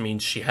 that just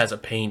means she has a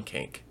pain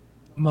kink.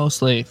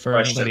 Mostly, for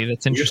Question. anybody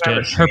that's You have interested,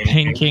 a her shame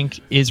pain kink?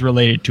 kink is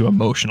related to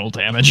emotional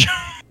damage.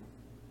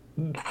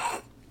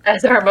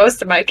 As are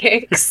most of my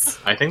kinks.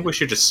 I think we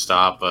should just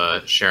stop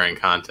sharing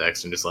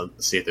context and just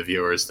see if the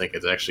viewers think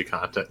it's actually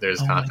context.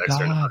 There's Oh my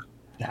context or not. God,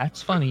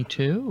 that's funny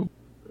too.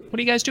 What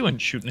are you guys doing?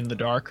 Shooting in the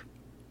dark?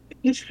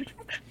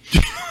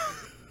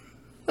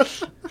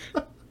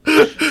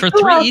 For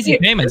three easy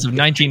payments of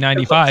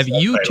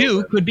 $19.95, you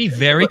too could be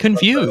very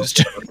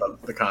confused.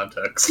 The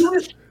context.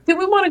 Do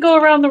we want to go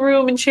around the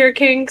room and share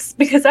kinks?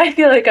 Because I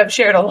feel like I've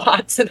shared a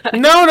lot tonight.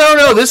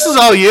 No, this is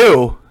all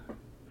you.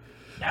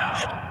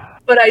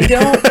 But I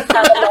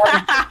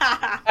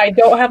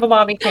don't have a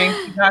mommy kink.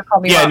 Do not call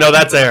me Yeah, mommy. no,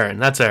 that's Aaron.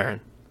 That's Aaron.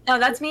 No,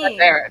 that's me. That's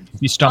Aaron.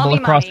 If you stumble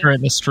Mommy, across mommy. her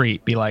in the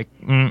street, be like,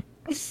 my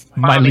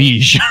Mommy.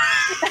 liege.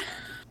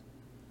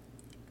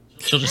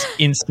 She'll just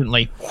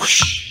instantly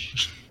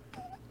whoosh.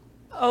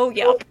 Oh,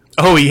 yep.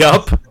 Oh,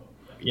 yup.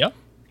 Yep.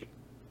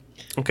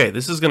 Okay,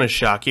 this is going to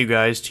shock you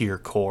guys to your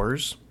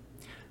cores,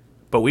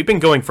 but we've been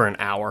going for an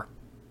hour.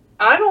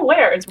 I'm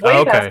aware. It's way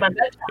Okay. past my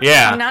bedtime.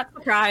 Yeah. I'm not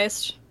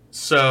surprised.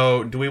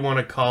 So, do we want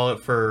to call it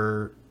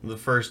for the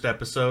first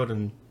episode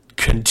and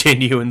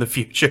continue in the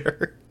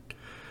future?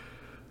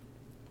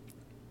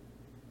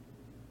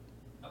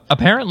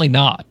 Apparently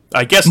not.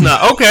 I guess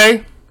not.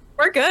 Okay.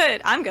 We're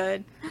good. I'm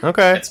good.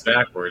 Okay. It's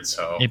backwards,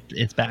 so.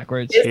 It's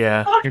backwards.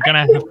 Yeah. You're gonna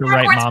have to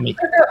write mommy.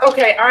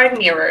 Okay, I'm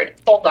mirrored.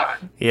 Hold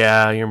on.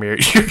 Yeah, you're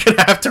married. You're going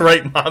to have to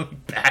write mommy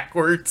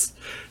backwards.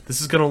 This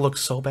is going to look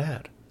so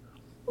bad.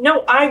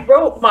 No, I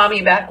wrote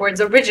mommy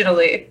backwards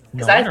originally.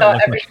 Because No, I thought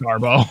look every.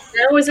 like Garbo.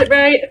 Now, is it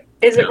right?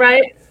 Is it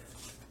right?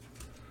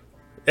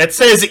 It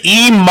says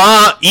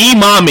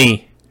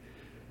E-mommy.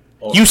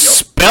 Oh, You yep.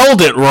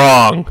 spelled it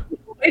wrong.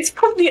 It's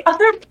from the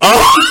other.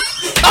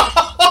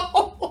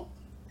 Oh!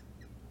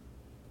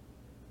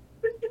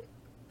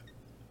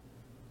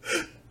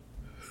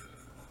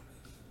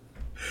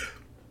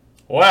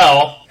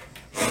 Well,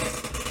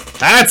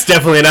 that's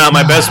definitely not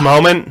my best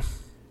moment.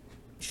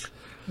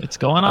 It's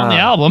going on the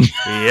album.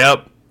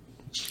 Yep.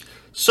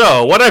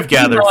 So, what I've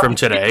gathered from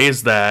today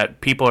is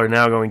that people are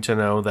now going to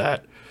know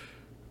that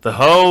the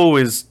hoe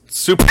is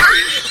super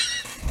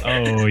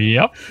Oh,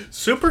 yep.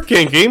 super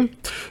kinky.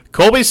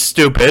 Colby's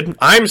stupid.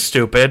 I'm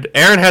stupid.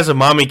 Aaron has a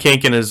mommy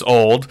kink and is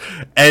old.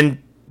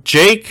 And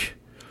Jake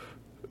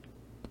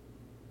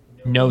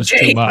Knows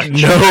too much.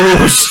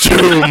 knows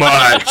too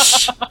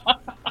much.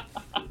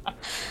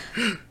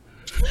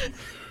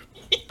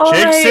 All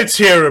Jake right, sits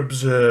here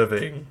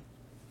observing.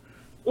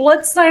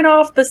 let's sign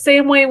off the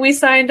same way we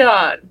signed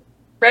on.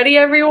 Ready,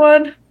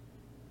 everyone?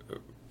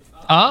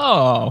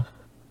 Oh.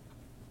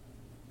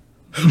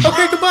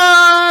 Okay,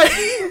 goodbye.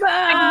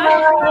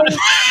 Bye.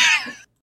 Bye.